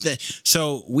this.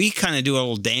 So we kind of do a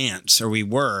little dance, or we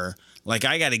were. Like,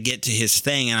 I got to get to his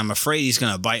thing, and I'm afraid he's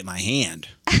going to bite my hand.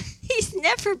 He's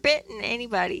never bitten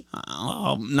anybody.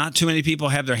 Not too many people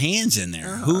have their hands in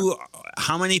there.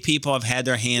 How many people have had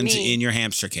their hands in your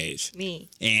hamster cage? Me.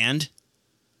 And?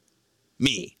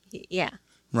 Me. Yeah.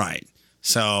 Right.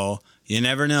 So, you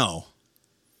never know.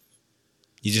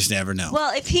 You just never know.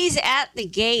 Well, if he's at the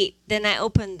gate, then I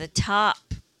open the top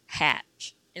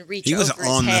hatch and reach over his head. He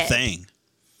was on the thing.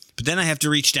 But then I have to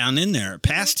reach down in there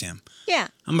past him. Yeah.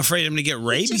 I'm afraid I'm going to get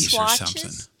rabies or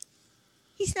something.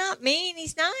 He's not mean.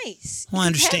 He's nice. Well, I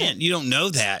understand. You don't know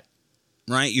that,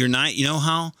 right? You're not. You know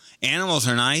how animals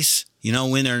are nice? You know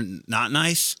when they're not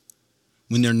nice?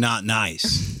 When they're not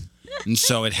nice. And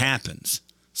so it happens.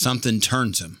 Something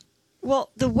turns them. Well,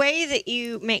 the way that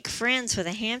you make friends with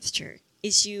a hamster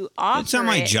is you offer it's not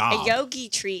my job. A yogi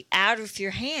treat out of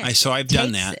your hand. So I've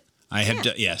done that. It. I have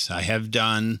yes, I have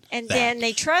done and that. Then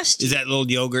they trust you. Is that little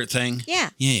yogurt thing? Yeah.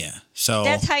 Yeah. So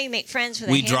that's how you make friends with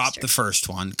a hamster. We dropped the first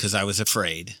one because I was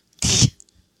afraid.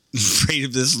 Afraid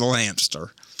of this little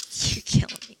hamster. You're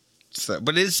killing me. So,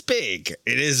 but it's big.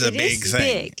 It is a big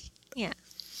thing. Big. Yeah.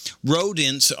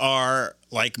 Rodents are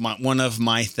like one of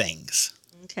my things.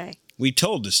 Okay. We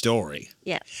told the story.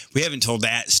 Yeah. We haven't told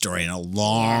that story in a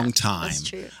long time. That's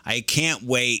true. I can't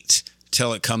wait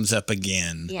till it comes up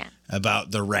again. Yeah.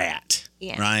 About the rat.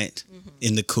 Yeah. Right? Mm-hmm.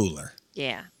 In the cooler.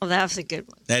 Yeah. Well, that was a good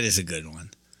one. That is a good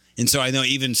one. And so I know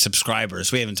even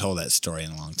subscribers, we haven't told that story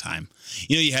in a long time.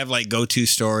 You know, you have like go-to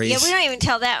stories. Yeah, we don't even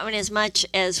tell that one as much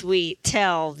as we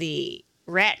tell the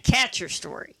rat catcher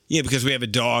story. Yeah, because we have a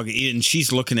dog, and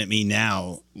she's looking at me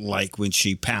now like when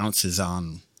she pounces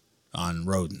on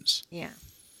rodents. Yeah.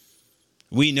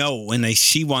 We know when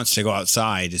she wants to go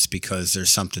outside, it's because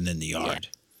there's something in the yard.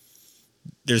 Yeah.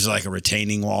 There's like a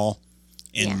retaining wall,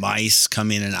 and mice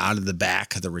come in and out of the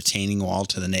back of the retaining wall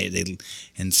to the native.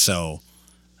 And so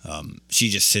she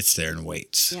just sits there and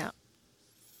waits. Yeah.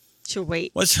 She'll wait.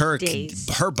 What's her days.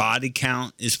 Her body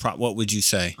count is what would you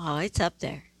say? Oh, it's up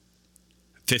there.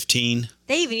 15.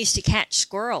 They even used to catch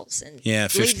squirrels and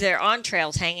leave their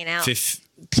entrails hanging out.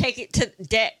 Take it to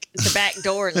the back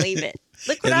door and leave it.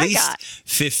 Look what I got.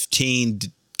 15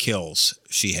 kills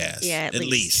she has. Yeah, at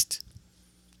least.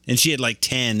 And she had like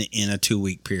 10 in a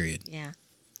 2-week period. Yeah.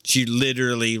 She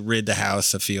literally rid the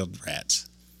house of field rats.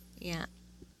 Yeah.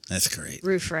 That's great.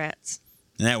 Roof rats.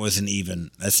 And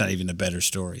that's not even a better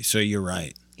story. So you're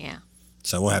right. Yeah.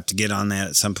 So we'll have to get on that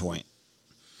at some point.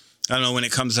 I don't know when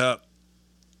it comes up.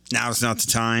 Now's not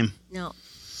the time. No.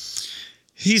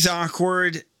 He's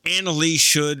awkward. Annalise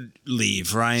should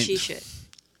leave, right? She should.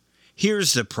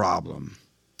 Here's the problem.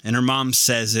 And her mom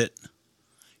says it.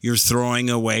 You're throwing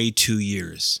away 2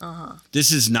 years. Uh-huh.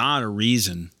 This is not a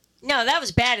reason. No, that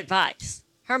was bad advice.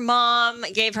 Her mom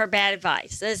gave her bad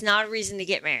advice. That is not a reason to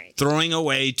get married. Throwing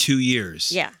away 2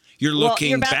 years. Yeah. You're looking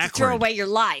you're about backward. to throw away your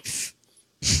life.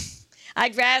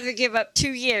 I'd rather give up 2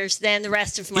 years than the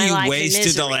rest of my life in misery. You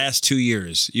wasted the last 2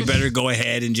 years. You better go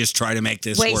ahead and just try to make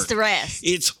this work. Waste the rest.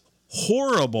 It's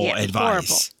horrible advice.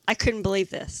 Horrible. I couldn't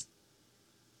believe this.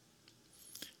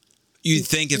 You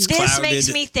think it's clouded? This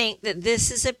makes me think that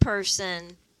this is a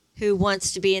person who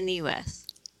wants to be in the U.S.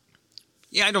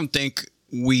 Yeah, I don't think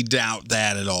we doubt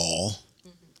that at all.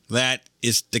 Mm-hmm. That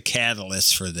is the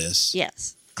catalyst for this.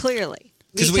 Yes, clearly.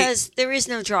 Because there is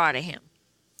no draw to him.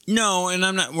 No, and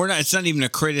we're not, it's not even a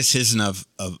criticism of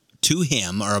to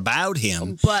him or about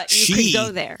him. But you could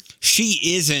go there. She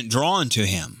isn't drawn to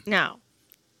him. No.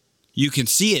 You can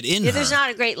see it in her. There's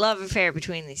not a great love affair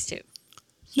between these two.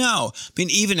 No. I mean,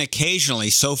 even occasionally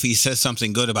Sophie says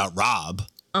something good about Rob.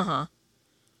 Uh-huh.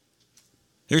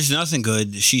 There's nothing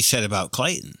good she said about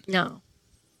Clayton. No.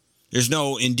 There's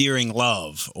no endearing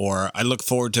love or I look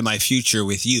forward to my future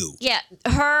with you. Yeah,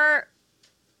 her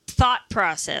thought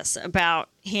process about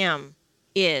him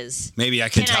is maybe I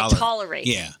can I tolerate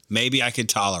Yeah, maybe I can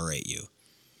tolerate you.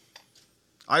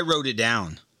 I wrote it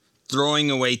down.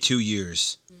 Throwing away 2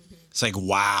 years. Mm-hmm. It's like,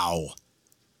 wow.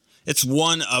 It's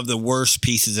one of the worst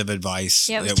pieces of advice.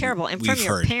 Yeah, it was terrible. And from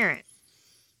your parent,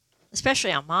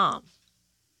 especially on mom.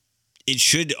 It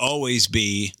should always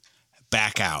be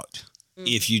back out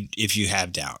if you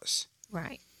have doubts.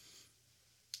 Right.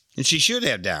 And she should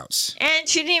have doubts. And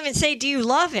she didn't even say, do you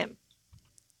love him?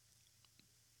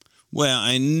 Well,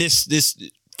 and this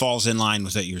falls in line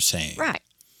with what you're saying. Right.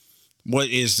 What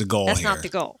is the goal here? That's here? not the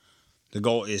goal. The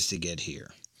goal is to get here.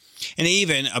 And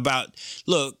even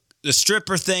look, the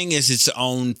stripper thing is its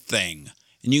own thing.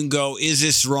 And you can go, is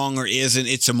this wrong or isn't?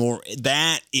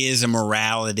 That is a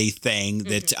morality thing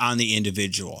that's on the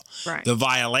individual. Right. The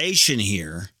violation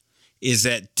here is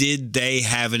that did they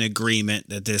have an agreement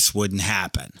that this wouldn't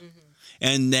happen? Mm-hmm.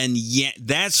 And then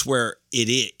that's where it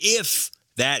is. If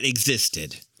that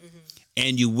existed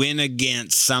and you went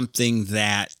against something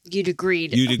that you'd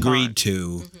agreed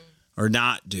to or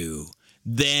not do,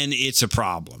 then it's a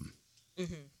problem.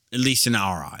 At least in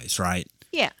our eyes, right?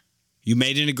 Yeah. You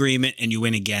made an agreement and you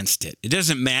went against it. It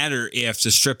doesn't matter if the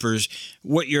strippers,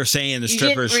 what you're saying, the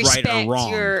strippers right or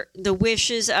wrong. The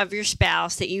wishes of your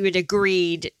spouse that you had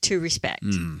agreed to respect.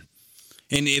 And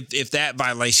if that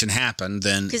violation happened,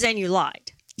 then... Because then you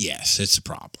lied. Yes, it's a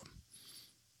problem.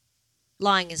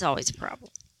 Lying is always a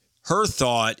problem. Her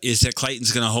thought is that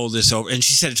Clayton's going to hold this over. And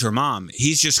she said it to her mom.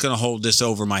 He's just going to hold this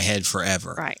over my head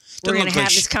forever. Right. We're going to have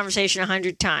this conversation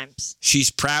 100 times. She's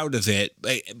proud of it.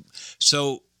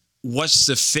 So... what's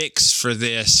the fix for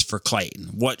this for Clayton?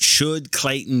 What should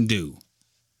Clayton do?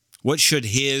 What should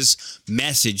his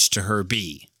message to her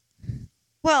be?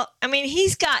 Well, I mean,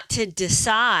 he's got to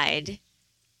decide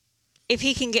if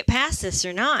he can get past this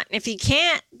or not. If he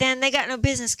can't, then they got no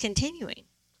business continuing.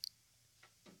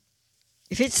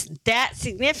 If it's that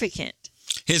significant,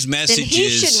 his message then he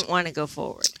shouldn't want to go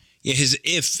forward. Yeah,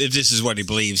 if this is what he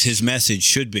believes, his message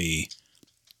should be,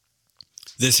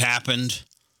 this happened.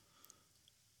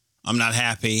 I'm not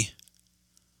happy,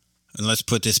 and let's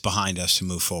put this behind us and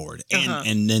move forward,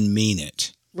 and then mean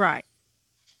it. Right.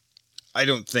 I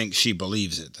don't think she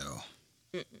believes it, though.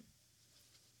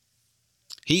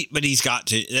 But he's got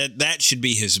to. That should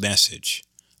be his message.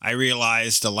 I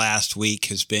realize the last week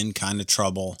has been kind of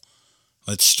trouble.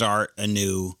 Let's start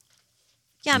anew.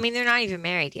 Yeah, I mean, they're not even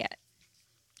married yet.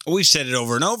 We've said it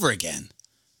over and over again.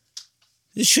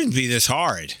 This shouldn't be this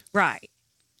hard. Right.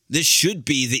 This should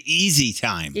be the easy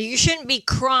time. You shouldn't be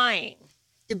crying,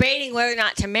 debating whether or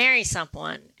not to marry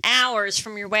someone hours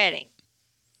from your wedding.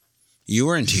 You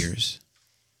were in tears.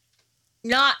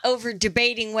 Not over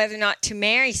debating whether or not to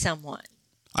marry someone.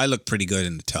 I look pretty good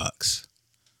in the tux.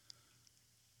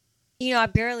 You know, I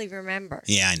barely remember.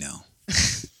 Yeah, I know.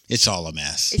 It's all a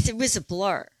mess. It was a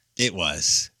blur. It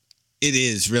was. It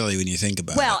is, really, when you think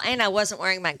about it. Well, and I wasn't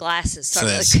wearing my glasses, so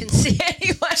I really couldn't see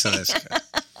anyway. So that's good.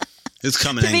 It's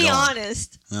coming and going.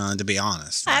 To be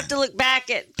honest. I have to look back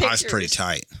at pictures. I was pretty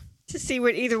tight. To see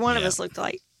what either one of us looked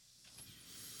like.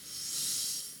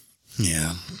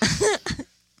 Yeah.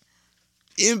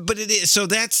 But it is. So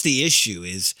that's the issue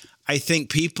is I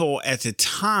think people at the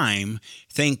time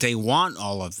think they want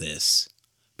all of this.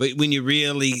 But when you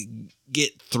really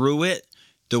get through it,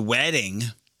 the wedding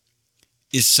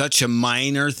is such a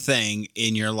minor thing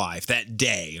in your life, that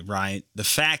day, right? The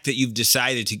fact that you've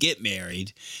decided to get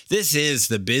married, this is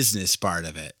the business part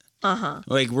of it.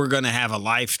 Like, we're going to have a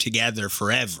life together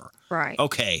forever. Right.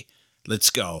 Okay, let's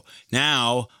go.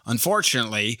 Now,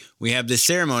 unfortunately, we have this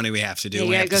ceremony we have to do.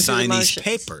 We have to sign these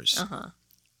papers.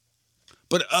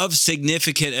 But of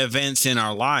significant events in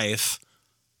our life,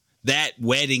 that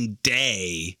wedding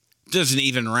day doesn't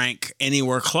even rank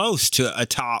anywhere close to a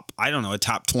top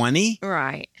 20.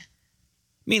 Right. I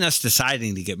mean, us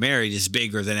deciding to get married is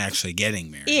bigger than actually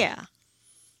getting married. Yeah.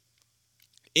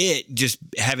 It just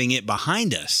having it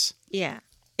behind us. Yeah.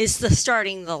 It's the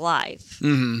starting the life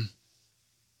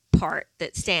part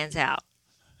that stands out.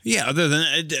 Yeah. Other than,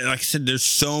 like I said, there's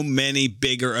so many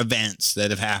bigger events that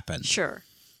have happened. Sure.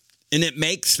 And it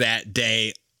makes that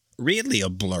day really a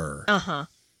blur.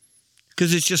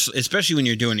 Because it's just, especially when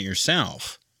you're doing it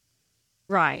yourself.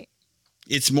 Right.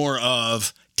 It's more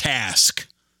of task.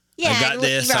 Yeah. I got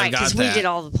this, right, I got that. Because we did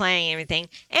all the planning and everything.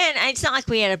 And it's not like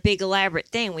we had a big elaborate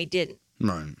thing. We didn't.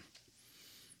 Right.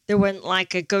 There wasn't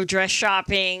like a go dress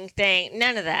shopping thing.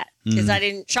 None of that. Because I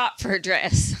didn't shop for a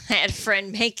dress. I had a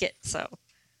friend make it, so.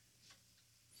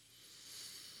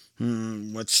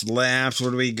 What's left?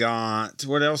 What do we got?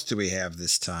 What else do we have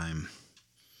this time?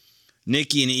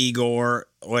 Nikki and Igor,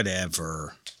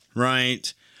 whatever,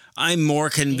 right? I'm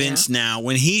more convinced now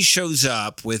when he shows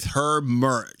up with her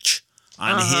merch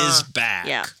on his back.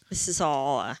 Yeah, this is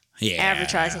all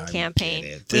advertising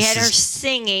campaign. We had her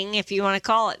singing, if you want to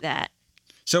call it that.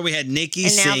 So we had Nikki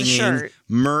singing,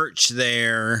 merch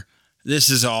there. This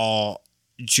is all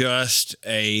just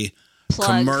a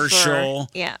plug commercial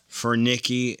for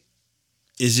Nikki.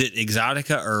 Is it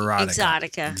Exotica or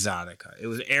Erotica? Exotica. It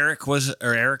was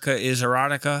Erica is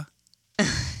Erotica?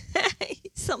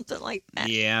 Something like that.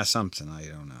 Yeah, something. I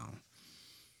don't know.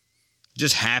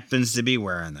 Just happens to be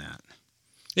wearing that.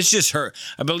 It's just her.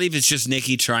 I believe it's just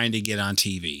Nikki trying to get on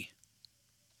TV.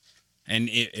 And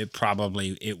it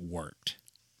probably worked.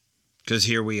 Because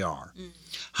here we are.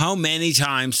 How many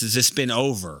times has this been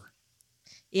over?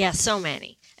 Yeah, so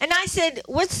many. And I said,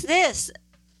 what's this?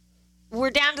 We're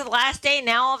down to the last day, and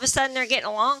now all of a sudden they're getting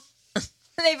along?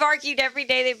 They've argued every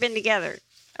day they've been together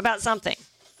about something.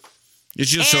 It's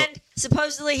just and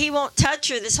supposedly he won't touch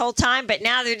her this whole time, but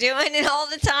now they're doing it all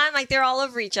the time. Like they're all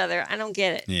over each other. I don't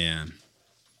get it. Yeah.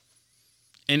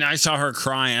 And I saw her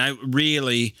crying. I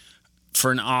really,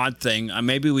 for an odd thing,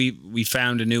 maybe we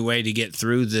found a new way to get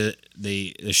through the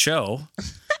show,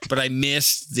 but I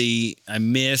missed the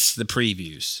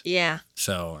previews. Yeah.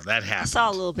 So that happened. I saw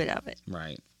a little bit of it.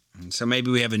 Right. So maybe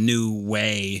we have a new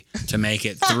way to make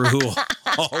it through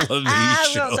all of these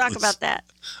shows. We won't talk about that.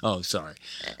 Oh, sorry.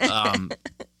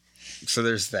 So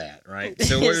there's that, right?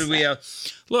 So what did we have?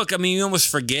 Look, I mean, you almost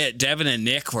forget Devin and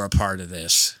Nick were a part of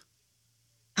this.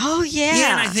 Oh, yeah.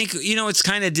 Yeah, and I think, it's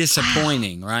kind of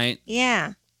disappointing, right?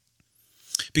 Yeah.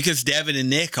 Because Devin and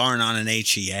Nick aren't on an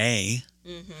HEA.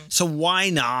 Mm-hmm. So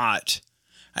why not?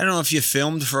 I don't know if you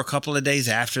filmed for a couple of days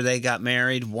after they got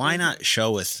married. Why not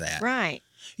show us that? Right.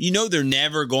 They're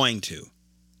never going to.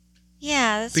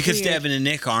 Yeah, that's because weird. Devin and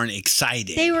Nick aren't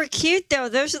excited. They were cute, though.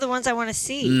 Those are the ones I want to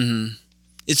see. Mm-hmm.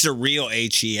 It's a real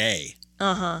HEA.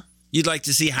 Uh-huh. You'd like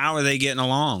to see how are they getting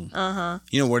along. Uh-huh.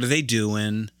 What are they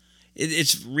doing?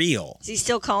 It's real. Is he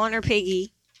still calling her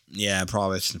Piggy? Yeah, it's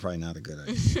probably not a good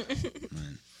idea.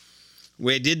 Right.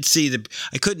 We did see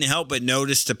I couldn't help but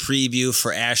notice the preview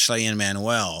for Ashley and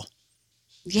Manuel.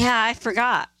 Yeah, I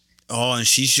forgot. Oh, and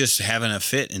she's just having a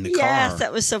fit in the car. Yes,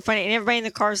 that was so funny. And everybody in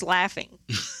the car is laughing.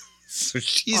 So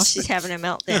while she's having a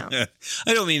meltdown.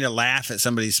 I don't mean to laugh at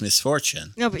somebody's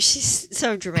misfortune. No, but she's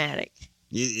so dramatic.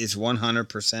 It's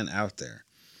 100% out there.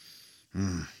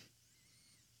 And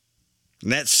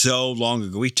that's so long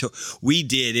ago. We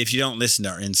did, if you don't listen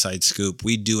to our Inside Scoop,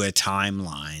 we do a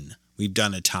timeline. We've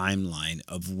done a timeline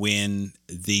of when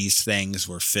these things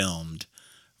were filmed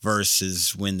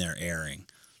versus when they're airing.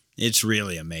 It's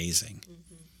really amazing.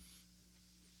 Mm-hmm.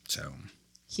 So.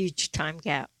 Huge time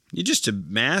gap. You're just a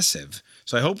massive.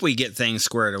 So I hope we get things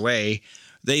squared away.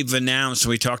 They've announced,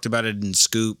 we talked about it in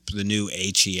Scoop, the new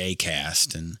HEA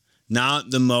cast, and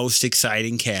not the most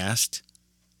exciting cast.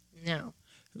 No.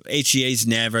 HEA's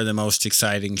never the most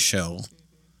exciting show. Mm-hmm.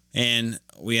 And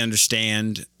we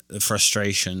understand the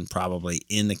frustration probably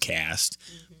in the cast.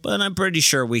 Mm-hmm. But I'm pretty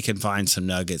sure we can find some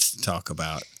nuggets to talk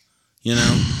about.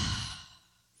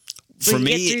 For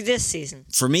me, get through this season.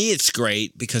 For me, it's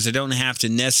great because I don't have to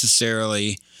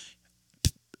necessarily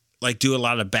do a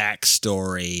lot of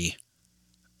backstory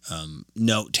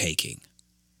note taking.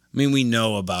 I mean, we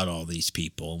know about all these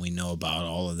people. We know about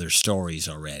all of their stories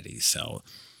already. So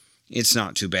it's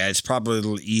not too bad. It's probably a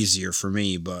little easier for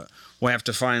me, but we'll have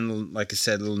to find, like I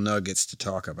said, little nuggets to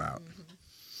talk about.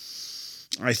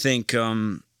 Mm-hmm. I think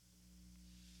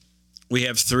we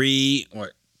have three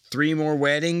more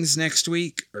weddings next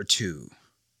week or two.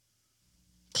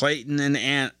 Clayton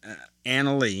and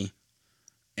Anna Lee.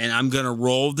 And I'm going to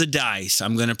roll the dice.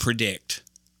 I'm going to predict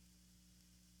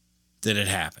that it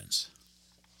happens.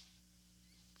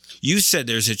 You said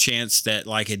there's a chance that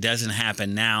it doesn't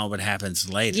happen now, but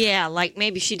happens later. Yeah,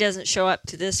 maybe she doesn't show up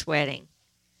to this wedding.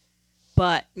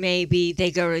 But maybe they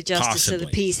go to Justice of the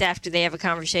Peace after they have a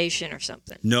conversation or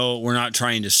something. No, we're not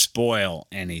trying to spoil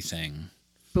anything.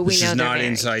 But we know they're not married.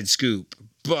 Inside Scoop,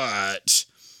 but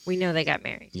we know they got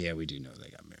married. Yeah, we do know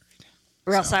they got married.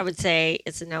 Or else I would say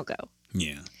it's a no-go.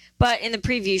 Yeah. But in the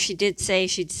preview, she did say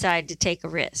she decided to take a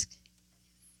risk.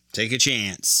 Take a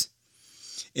chance.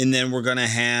 And then we're going to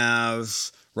have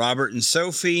Robert and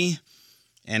Sophie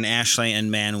and Ashley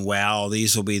and Manuel.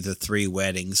 These will be the three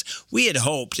weddings. We had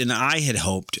hoped, and I had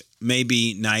hoped,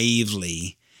 maybe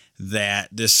naively, that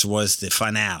this was the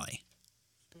finale.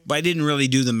 But I didn't really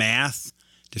do the math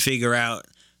to figure out,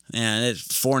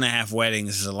 4.5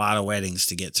 weddings is a lot of weddings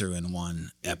to get through in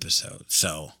one episode.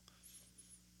 So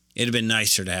it'd have been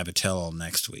nicer to have a tell-all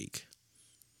next week.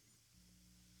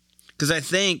 Because I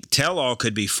think tell-all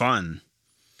could be fun.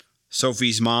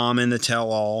 Sophie's mom in the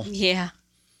tell-all. Yeah.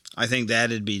 I think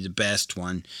that'd be the best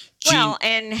one. Well,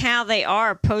 and how they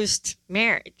are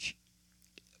post-marriage.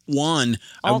 I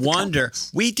wonder,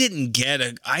 couples. I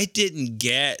didn't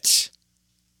get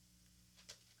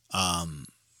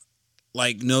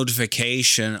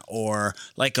notification or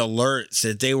alerts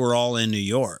that they were all in New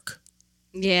York.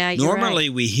 Yeah, you're Normally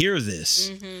right. we hear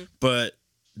this, but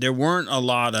there weren't a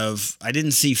lot of, I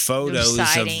didn't see photos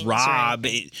of Rob.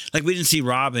 We didn't see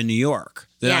Rob in New York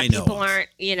that I know people aren't,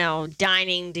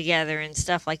 dining together and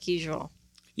stuff like usual.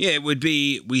 Yeah, it would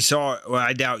be,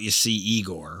 I doubt you see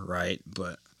Igor, right?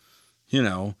 But,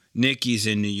 Nikki's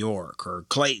in New York or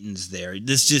Clayton's there.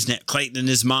 This just, Clayton and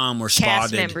his mom were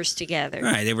spotted. Cast members together.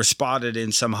 Right, they were spotted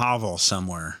in some hovel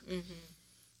somewhere. Mm-hmm.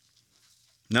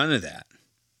 None of that.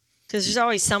 Because there's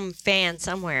always some fan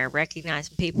somewhere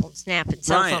recognizing people and snapping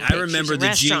cell phone Right. I pictures remember in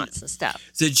restaurants and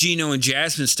stuff. The Gino and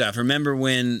Jasmine stuff. Remember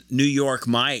when New York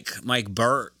Mike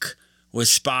Burke,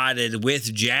 was spotted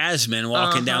with Jasmine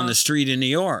walking down the street in New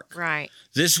York. Right.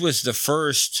 This was the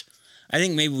first. I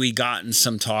think maybe we gotten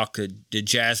some talk that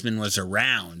Jasmine was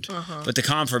around, but the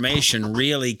confirmation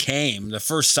really came. The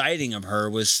first sighting of her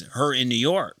was her in New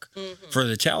York for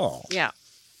the tell-all. Yeah.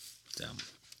 So,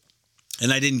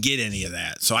 and I didn't get any of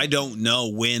that, so I don't know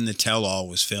when the tell-all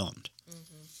was filmed.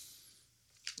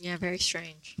 Yeah, very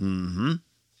strange.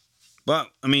 But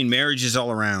I mean, marriage is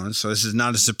all around, so this is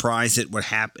not a surprise.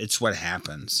 It's what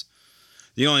happens.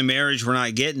 The only marriage we're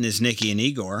not getting is Nikki and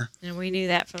Igor. And we knew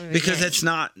that from the because beginning. it's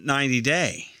not 90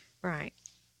 day. Right.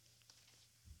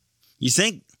 You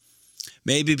think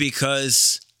maybe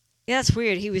because... Yeah, that's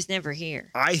weird. He was never here.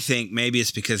 I think maybe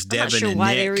it's because I'm not Devin sure and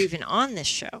why Nick... they were even on this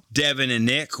show. Devin and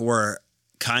Nick were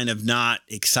kind of not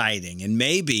exciting. And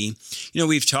maybe,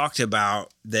 we've talked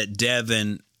about that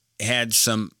Devin had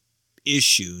some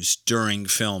issues during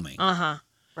filming.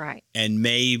 Right. And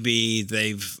maybe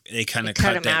they kind of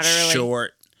cut that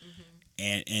short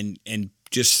and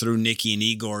just threw Nikki and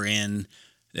Igor in.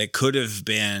 That could have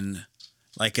been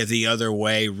like a The Other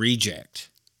Way reject.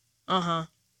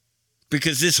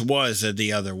 Because this was a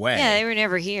The Other Way. Yeah, they were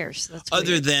never here. So that's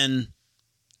other weird. than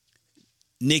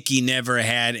Nikki never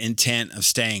had intent of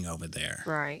staying over there.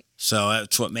 Right. So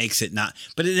that's what makes it not.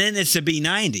 But then it's a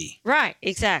B90. Right,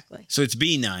 exactly. So it's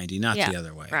B90, not The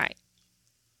Other Way. Right.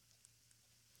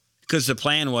 Because the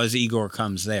plan was Igor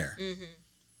comes there.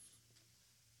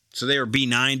 So they were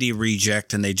B90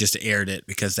 reject and they just aired it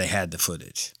because they had the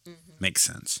footage. Makes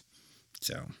sense.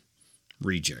 So,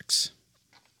 rejects.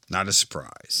 Not a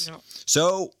surprise. No.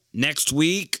 So, next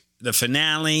week, the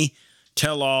finale,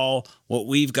 tell all. What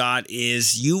we've got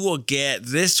is you will get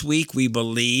this week, we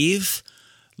believe,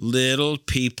 Little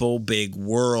People, Big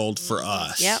World for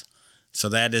us. Yep. So,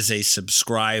 that is a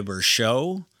subscriber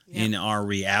show in our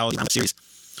reality series.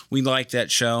 We like that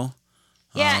show.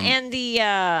 Yeah, and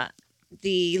the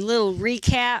little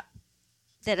recap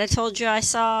that I told you I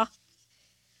saw.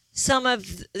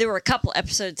 There were a couple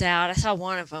episodes out. I saw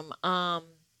one of them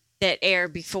that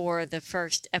aired before the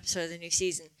first episode of the new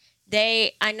season.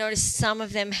 I noticed some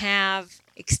of them have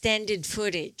extended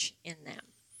footage in them.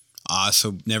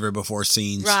 So never before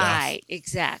seen stuff. Right,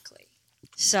 exactly.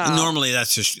 So And normally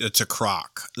it's a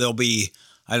crock. There'll be,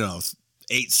 I don't know,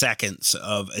 8 seconds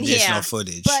of additional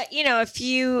footage. But, if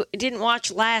you didn't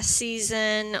watch last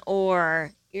season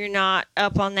or you're not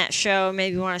up on that show,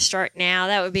 maybe you want to start now,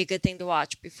 that would be a good thing to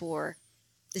watch before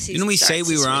the season Didn't we say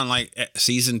we were on like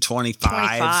season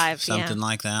 25 something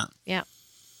like that? Yeah.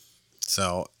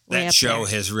 So Way that up show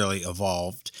there. has really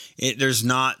evolved. There's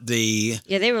not the...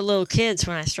 Yeah, they were little kids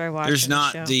when I started watching There's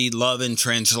not the show. the love and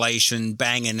translation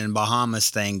banging in Bahamas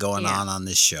thing going on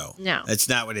this show. No. It's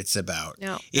not what it's about.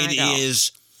 No, not It at all.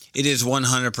 is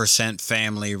 100%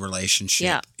 family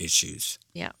relationship issues.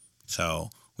 Yeah, So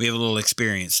we have a little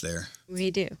experience there.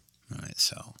 we do. All right,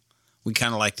 so we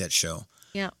kind of like that show.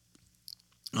 Yeah.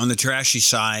 On the trashy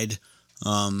side,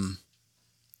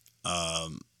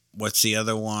 what's the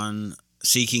other one?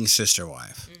 Seeking Sister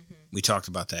Wife. We talked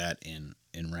about that in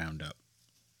Roundup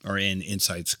or in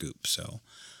Inside Scoop. So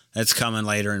that's coming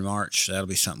later in March. That'll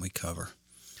be something we cover.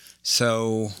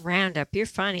 So Roundup, you're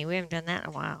funny. We haven't done that in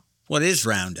a while. what is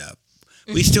Roundup?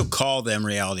 We still call them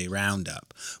Reality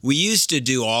Roundup. We used to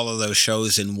do all of those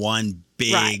shows in one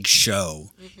big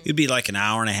show. It'd be like an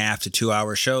hour and a half to 2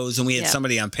 hour shows. And we had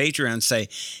somebody on Patreon say,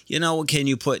 can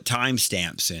you put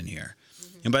timestamps in here?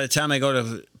 And by the time I go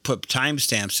to put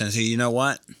timestamps in, I say, you know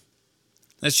what?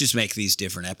 Let's just make these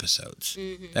different episodes.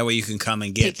 That way you can come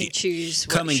and get Pick and choose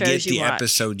what come and shows get you the watch.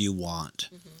 episode you want.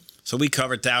 So we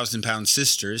covered 1,000 Pound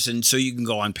Sisters, and so you can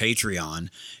go on Patreon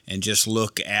and just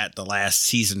look at the last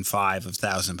season 5 of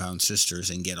 1,000 Pound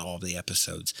Sisters and get all the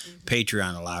episodes.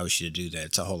 Patreon allows you to do that.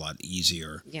 It's a whole lot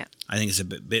easier. Yeah. I think it's a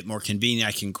bit more convenient.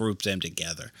 I can group them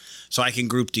together. So I can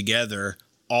group together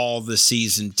all the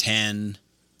season 10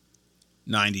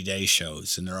 90-day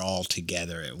shows, and they're all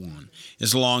together at one.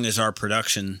 As long as our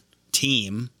production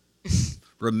team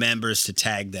remembers to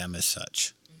tag them as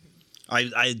such.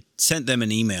 I sent them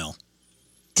an email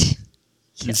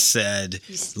and said,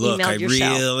 look, I emailed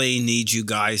yourself. really need you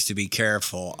guys to be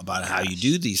careful about how you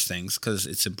do these things because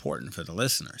it's important for the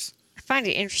listeners. I find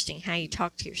it interesting how you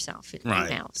talk to yourself in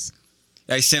emails.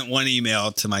 I sent one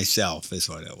email to myself is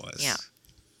what it was. Yeah.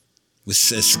 It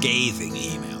was a scathing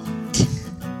email.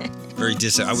 Very I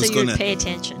was So you going would to pay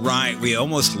attention. Right. We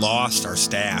almost lost our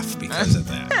staff because of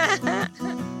that.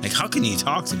 Like, how can you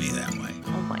talk to me that way?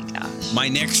 Oh my gosh. My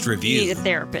next You review. need a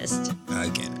therapist. I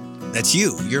get it. That's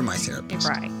you. You're my therapist.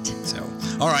 Right. So,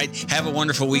 all right. Have a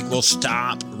wonderful week. We'll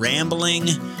stop rambling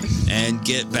and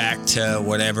get back to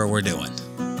whatever we're doing.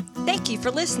 Thank you for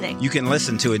listening. You can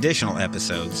listen to additional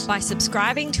episodes by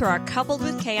subscribing to our Coupled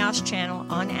with Chaos channel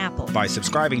on Apple, by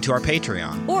subscribing to our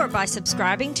Patreon, or by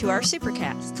subscribing to our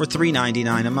Supercast for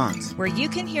 $3.99 a month, where you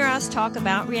can hear us talk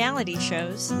about reality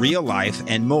shows, real life,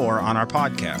 and more on our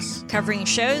podcasts, covering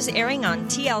shows airing on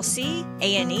TLC,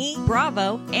 A&E,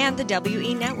 Bravo, and the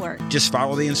WE Network. Just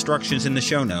follow the instructions in the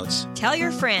show notes. Tell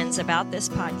your friends about this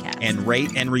podcast. And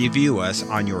rate and review us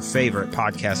on your favorite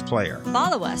podcast player.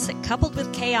 Follow us at Coupled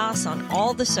with Chaos on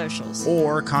all the socials.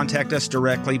 Or contact us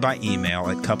directly by email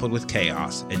at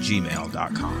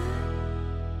coupledwithchaos@gmail.com.